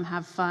family, come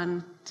have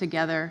fun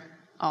together,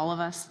 all of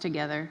us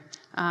together.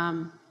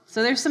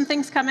 So there's some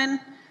things coming.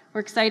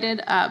 We're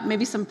excited.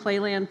 Maybe some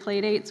Playland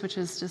play dates, which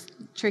is just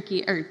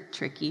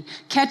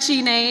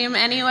catchy name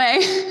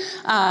anyway,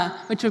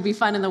 which would be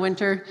fun in the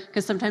winter,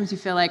 because sometimes you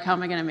feel like, how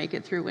am I going to make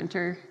it through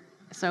winter?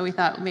 So we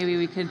thought maybe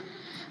we could,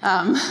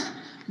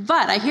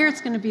 but I hear it's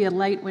going to be a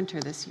light winter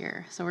this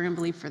year, so we're going to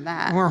believe for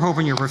that. We're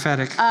hoping you're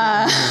prophetic.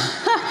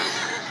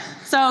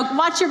 So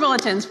watch your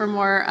bulletins for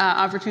more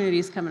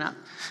opportunities coming up.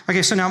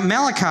 Okay, so now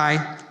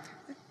Malachi,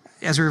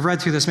 as we've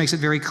read through this, makes it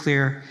very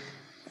clear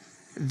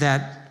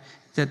that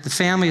the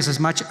family is as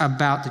much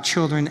about the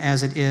children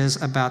as it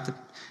is about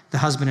the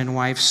husband and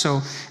wife.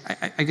 So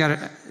I got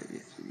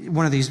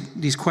one of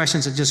these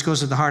questions that just goes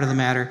to the heart of the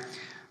matter.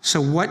 So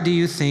what do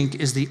you think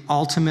is the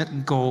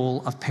ultimate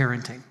goal of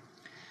parenting?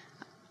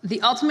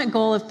 The ultimate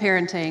goal of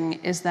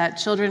parenting is that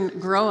children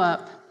grow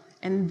up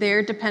and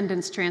their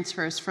dependence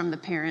transfers from the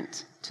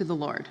parent to the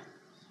Lord.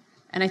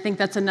 And I think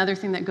that's another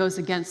thing that goes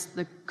against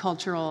the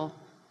cultural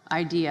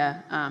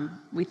idea.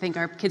 We think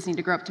our kids need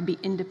to grow up to be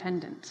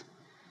independent.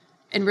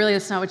 And really,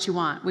 that's not what you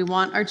want. We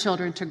want our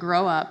children to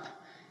grow up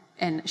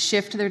and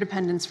shift their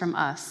dependence from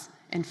us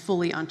and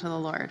fully onto the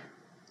Lord,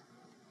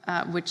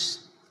 which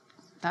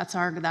that's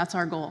our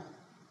goal.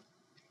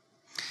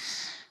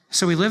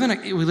 So we live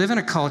in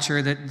a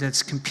culture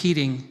that's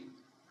competing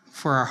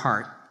for our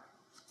heart.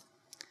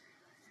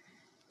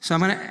 So I'm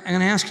going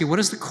to ask you, what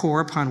is the core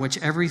upon which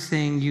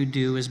everything you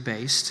do is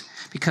based?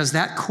 Because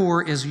that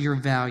core is your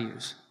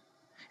values,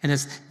 and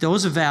it's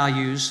those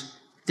values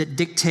that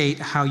dictate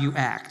how you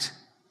act.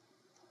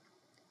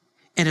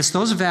 And it's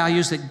those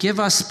values that give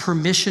us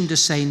permission to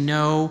say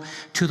no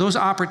to those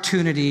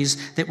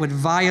opportunities that would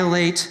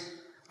violate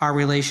our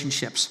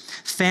relationships.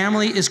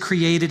 Family is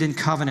created in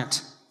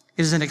covenant.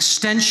 It is an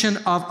extension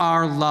of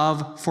our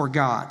love for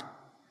God.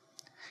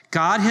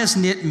 God has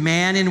knit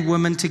man and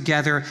woman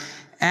together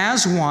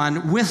as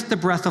one with the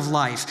breath of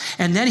life.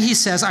 And then he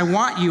says,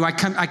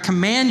 I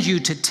command you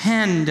to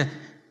tend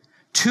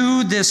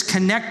to this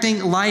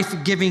connecting,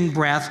 life-giving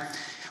breath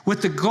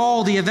with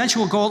the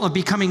eventual goal of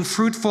becoming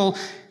fruitful,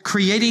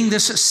 creating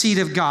this seed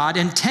of God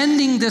and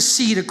tending this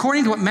seed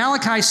according to what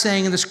Malachi is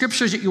saying in the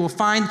scriptures that you will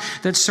find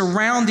that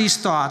surround these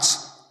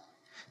thoughts.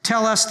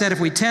 Tell us that if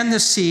we tend the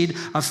seed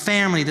of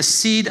family, the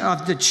seed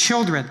of the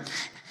children,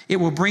 it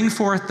will bring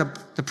forth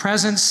the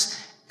presence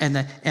and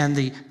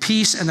the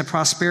peace and the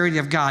prosperity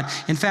of God.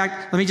 In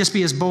fact, let me just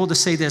be as bold to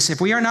say this. If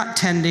we are not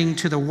tending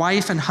to the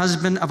wife and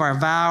husband of our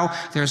vow,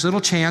 there's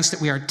little chance that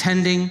we are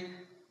tending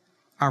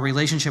our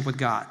relationship with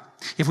God.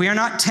 If we are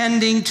not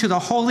tending to the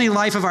holy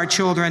life of our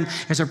children,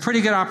 there's a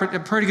pretty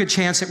good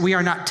chance that we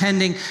are not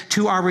tending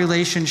to our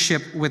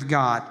relationship with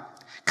God.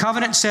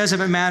 Covenant says if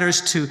it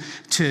matters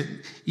to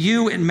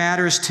you, it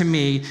matters to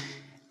me.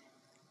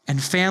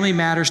 And family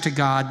matters to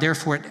God,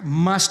 therefore it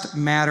must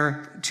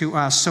matter to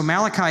us. So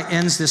Malachi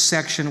ends this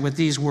section with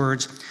these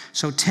words.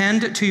 So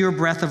tend to your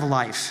breath of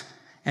life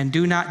and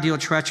do not deal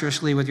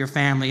treacherously with your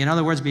family. In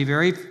other words, be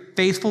very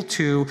faithful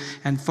to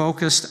and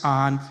focused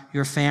on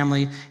your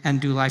family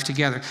and do life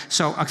together.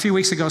 So a few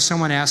weeks ago,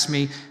 someone asked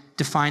me,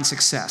 define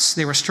success.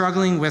 They were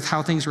struggling with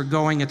how things were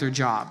going at their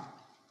job.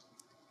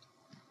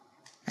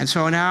 And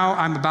so now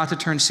I'm about to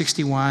turn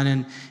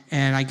 61,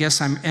 and I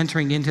guess I'm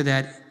entering into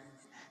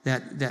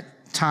that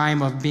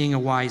time of being a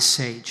wise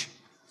sage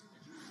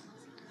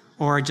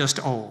or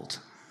just old.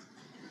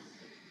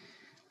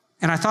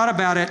 And I thought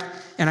about it,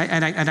 and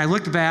I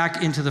looked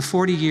back into the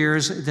 40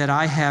 years that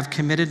I have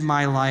committed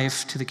my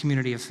life to the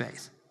community of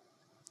faith.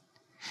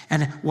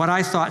 and what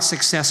I thought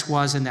success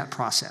was in that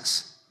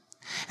process.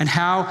 And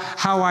how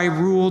I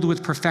ruled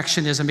with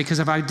perfectionism, because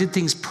if I did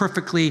things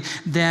perfectly,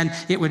 then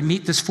it would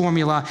meet this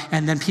formula,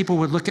 and then people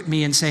would look at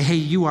me and say, hey,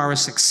 you are a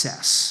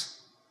success.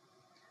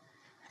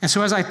 And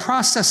so as I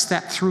process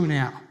that through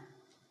now,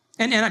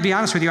 and I'll be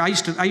honest with you, I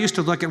used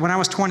to look at, when I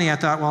was 20, I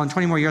thought, well, in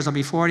 20 more years I'll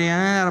be 40,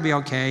 that'll be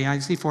okay. I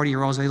see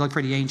 40-year-olds, they look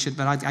pretty ancient,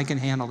 but I can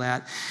handle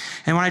that.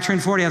 And when I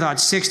turned 40, I thought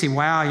 60,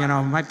 wow,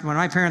 when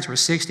my parents were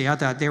 60, I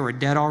thought they were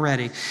dead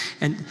already.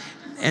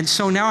 And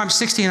so now I'm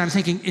 60 and I'm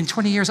thinking, in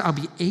 20 years, I'll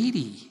be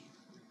 80.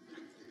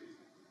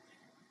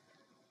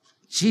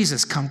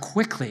 Jesus, come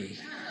quickly.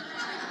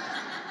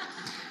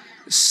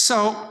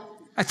 So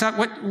I thought,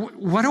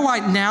 what do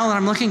I, now that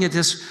I'm looking at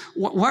this,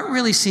 what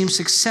really seems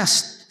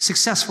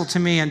successful to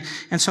me?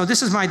 And so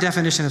this is my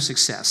definition of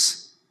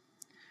success.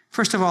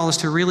 First of all, is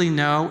to really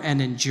know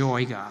and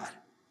enjoy God,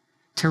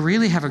 to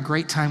really have a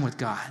great time with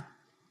God,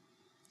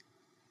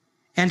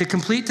 and to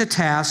complete the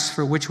tasks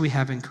for which we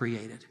have been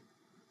created,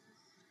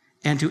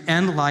 and to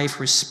end life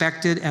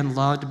respected and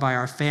loved by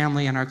our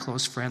family and our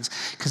close friends.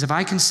 Because if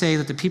I can say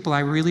that the people I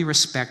really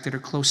respect that are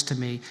close to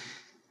me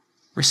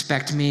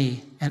respect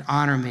me and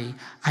honor me,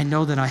 I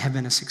know that I have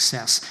been a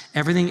success.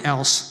 Everything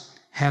else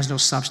has no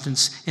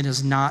substance and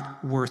is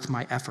not worth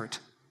my effort.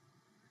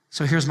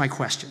 So here's my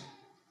question.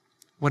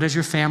 What is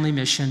your family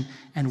mission,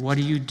 and what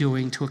are you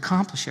doing to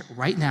accomplish it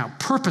right now?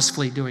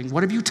 Purposefully doing.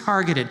 What have you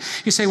targeted?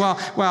 You say, well,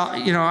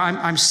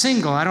 I'm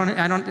single. I don't,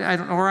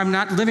 or I'm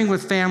not living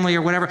with family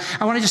or whatever.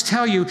 I want to just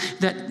tell you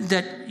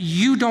that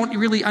you don't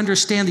really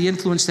understand the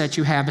influence that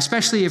you have,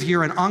 especially if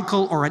you're an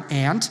uncle or an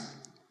aunt,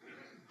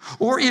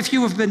 or if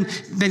you have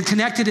been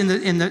connected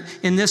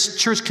in this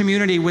church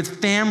community with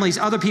families,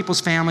 other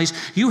people's families.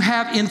 You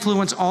have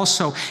influence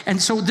also.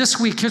 And so this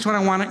week, here's what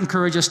I want to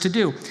encourage us to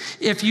do.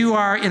 If you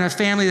are in a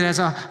family that has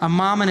a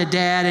mom and a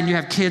dad, and you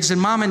have kids, and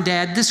mom and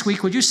dad, this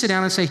week, would you sit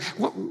down and say,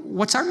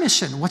 what's our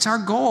mission? What's our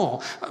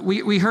goal?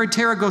 We heard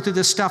Tara go through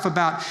this stuff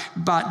about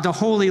the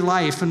holy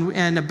life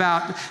and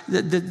about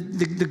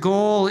the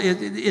goal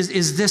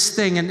is this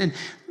thing. And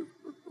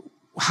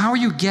how are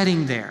you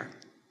getting there?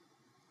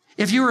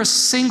 If you're a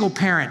single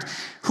parent,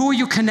 who are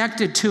you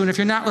connected to? And if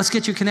you're not, let's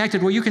get you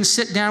connected where you can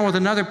sit down with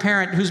another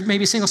parent who's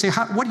maybe single, say,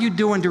 what are you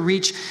doing to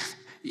reach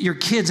your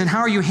kids, and how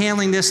are you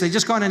handling this? They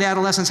just gone into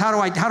adolescence. How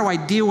do I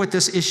deal with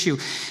this issue?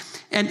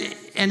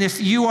 And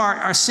if you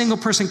are a single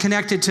person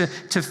connected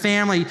to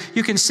family,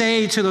 you can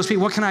say to those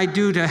people, what can I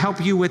do to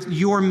help you with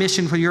your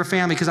mission for your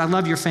family? Because I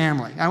love your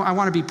family. I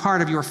want to be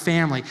part of your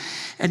family.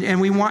 And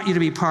we want you to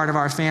be part of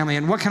our family.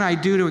 And what can I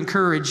do to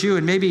encourage you?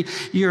 And maybe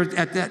you're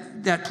at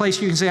that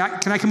place you can say,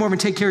 can I come over and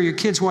take care of your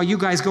kids while you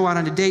guys go out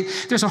on a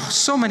date? There's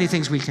so many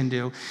things we can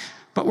do.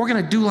 But we're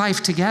going to do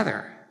life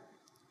together.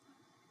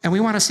 And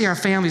we want to see our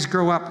families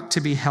grow up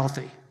to be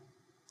healthy.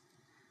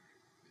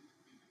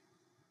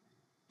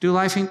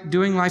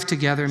 Doing life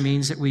together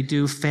means that we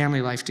do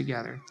family life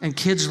together. And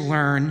kids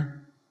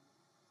learn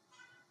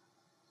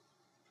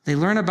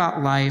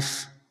about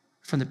life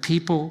from the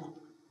people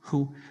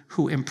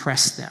who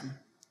impress them.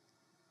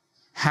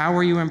 How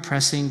are you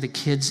impressing the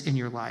kids in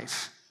your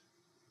life?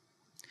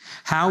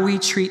 How we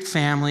treat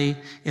family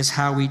is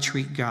how we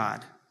treat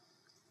God,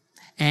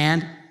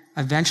 and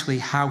eventually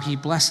how he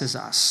blesses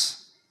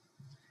us.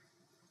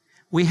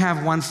 We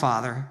have one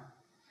Father,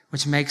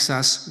 which makes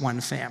us one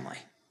family.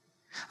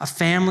 A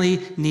family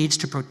needs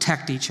to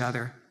protect each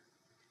other,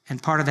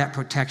 and part of that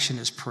protection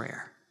is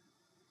prayer.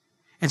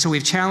 And so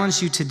we've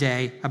challenged you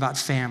today about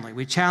family.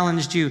 We've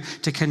challenged you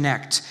to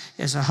connect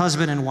as a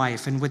husband and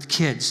wife and with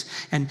kids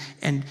and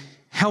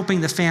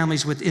helping the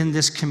families within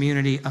this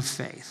community of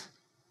faith.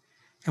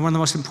 And one of the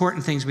most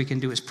important things we can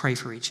do is pray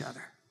for each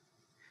other.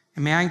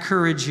 And may I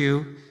encourage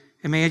you,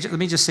 and let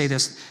me just say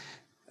this,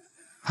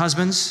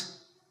 husbands,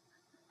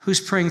 who's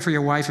praying for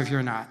your wife if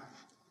you're not?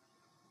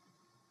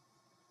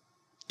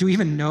 Do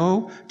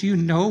you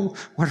know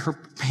what her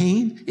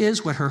pain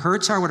is, what her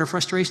hurts are, what her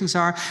frustrations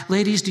are?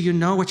 Ladies, do you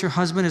know what your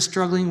husband is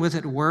struggling with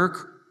at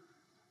work?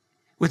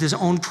 With his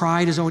own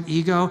pride, his own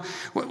ego?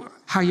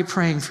 How are you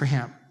praying for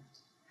him?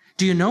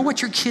 Do you know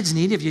what your kids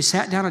need? If you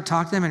sat down and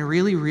talked to them and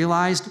really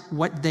realized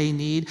what they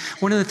need?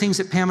 One of the things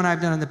that Pam and I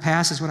have done in the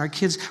past is when our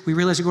kids, we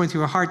realize they're going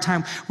through a hard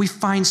time, we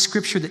find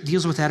scripture that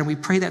deals with that, and we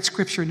pray that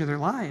scripture into their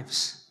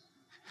lives.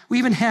 We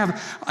even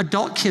have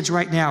adult kids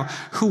right now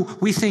who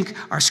we think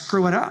are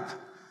screwing up.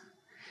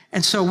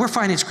 And so we're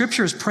finding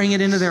scriptures, praying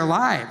it into their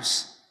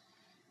lives.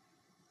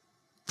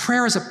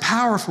 Prayer is a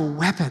powerful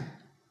weapon.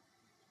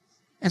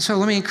 And so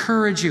let me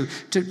encourage you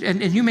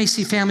and you may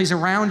see families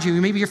around you.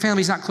 Maybe your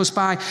family's not close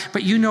by,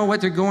 but you know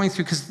what they're going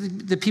through because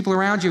the people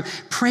around you,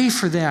 pray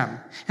for them.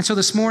 And so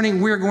this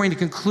morning, we're going to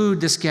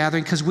conclude this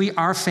gathering because we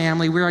are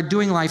family. We are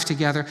doing life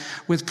together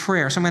with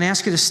prayer. So I'm going to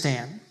ask you to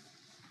stand.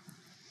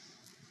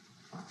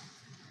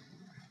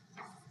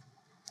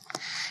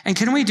 And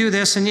can we do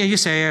this? And you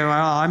say, well,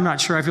 I'm not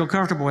sure I feel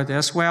comfortable with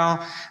this.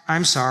 Well,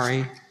 I'm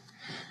sorry.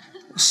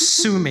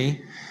 Sue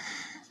me.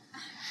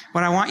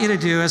 What I want you to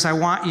do is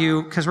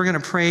because we're going to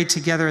pray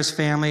together as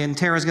family, and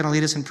Tara's going to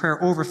lead us in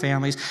prayer over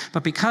families,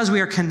 but because we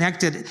are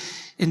connected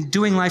in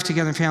doing life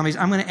together in families,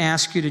 I'm going to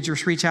ask you to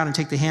just reach out and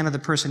take the hand of the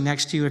person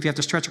next to you. If you have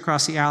to stretch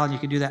across the aisle and you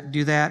can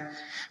do that.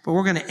 But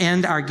we're going to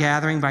end our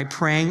gathering by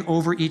praying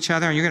over each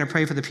other, and you're going to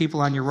pray for the people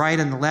on your right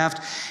and the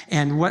left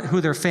and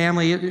who their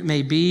family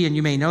may be, and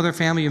you may know their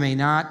family, you may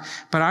not.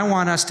 But I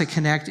want us to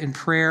connect in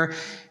prayer.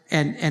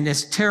 And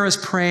as Tara's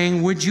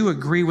praying, would you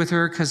agree with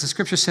her? Because the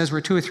scripture says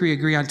where 2 or 3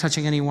 agree on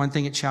touching any one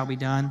thing, it shall be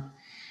done.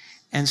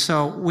 And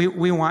so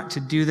we want to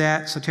do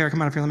that. So Tara,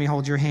 come on up here. Let me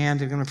hold your hand.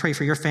 We're going to pray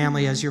for your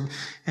family as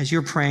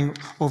you're praying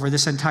over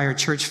this entire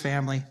church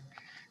family.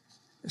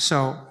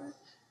 So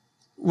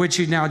would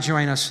you now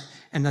join us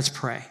and let's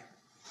pray.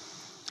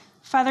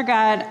 Father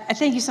God, I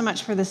thank you so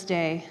much for this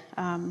day.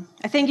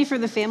 I thank you for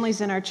the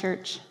families in our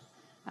church.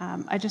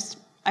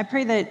 I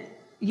pray that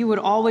you would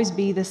always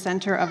be the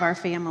center of our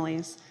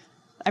families.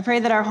 I pray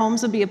that our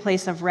homes would be a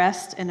place of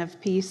rest and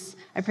of peace.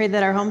 I pray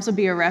that our homes would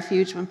be a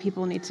refuge when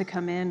people need to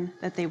come in,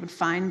 that they would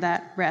find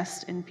that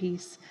rest and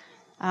peace.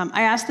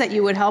 I ask that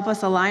you would help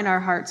us align our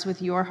hearts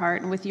with your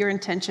heart and with your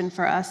intention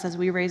for us as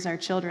we raise our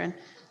children.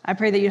 I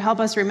pray that you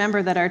help us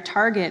remember that our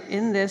target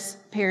in this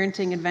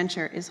parenting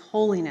adventure is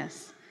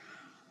holiness.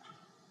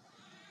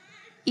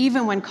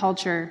 Even when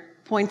culture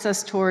points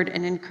us toward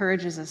and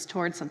encourages us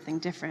toward something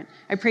different.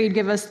 I pray you'd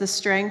give us the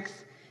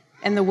strength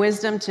and the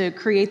wisdom to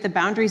create the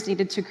boundaries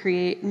needed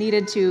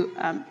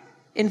to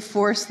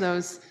enforce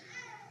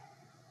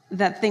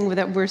that thing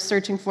that we're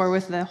searching for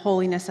with the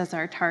holiness as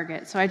our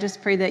target. So I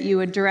just pray that you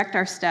would direct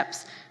our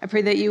steps. I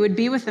pray that you would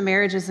be with the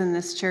marriages in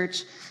this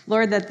church,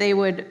 Lord, that they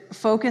would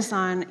focus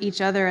on each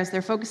other as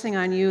they're focusing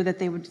on you, that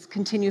they would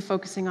continue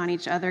focusing on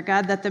each other.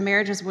 God, that the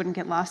marriages wouldn't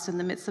get lost in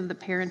the midst of the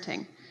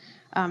parenting.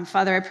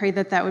 Father, I pray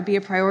that would be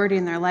a priority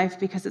in their life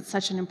because it's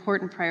such an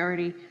important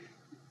priority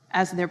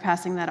as they're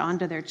passing that on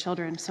to their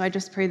children. So I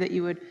just pray that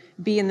you would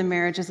be in the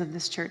marriages of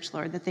this church,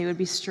 Lord, that they would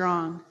be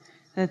strong,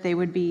 that they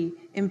would be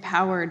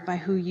empowered by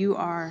who you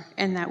are,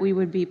 and that we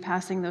would be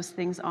passing those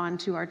things on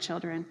to our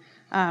children.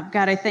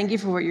 God, I thank you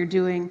for what you're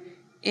doing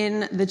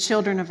in the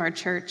children of our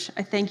church.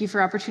 I thank you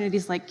for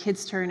opportunities like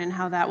Kids Turn and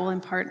how that will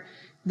impart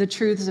the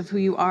truths of who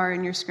you are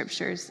in your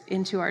scriptures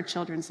into our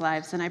children's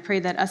lives. And I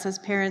pray that us as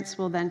parents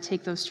will then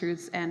take those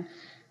truths and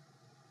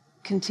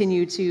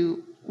continue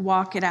to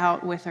walk it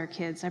out with our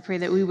kids. I pray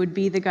that we would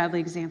be the godly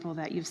example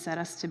that you've set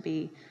us to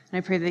be. And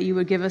I pray that you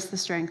would give us the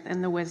strength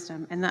and the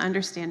wisdom and the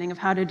understanding of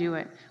how to do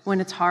it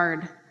when it's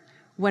hard,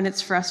 when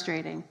it's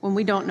frustrating, when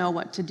we don't know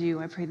what to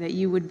do. I pray that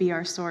you would be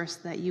our source,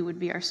 that you would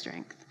be our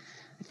strength.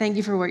 I thank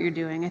you for what you're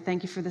doing. I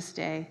thank you for this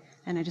day.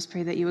 And I just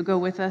pray that you would go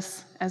with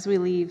us as we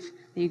leave,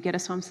 that you get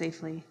us home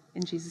safely.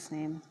 In Jesus'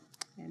 name,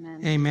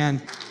 amen.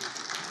 Amen.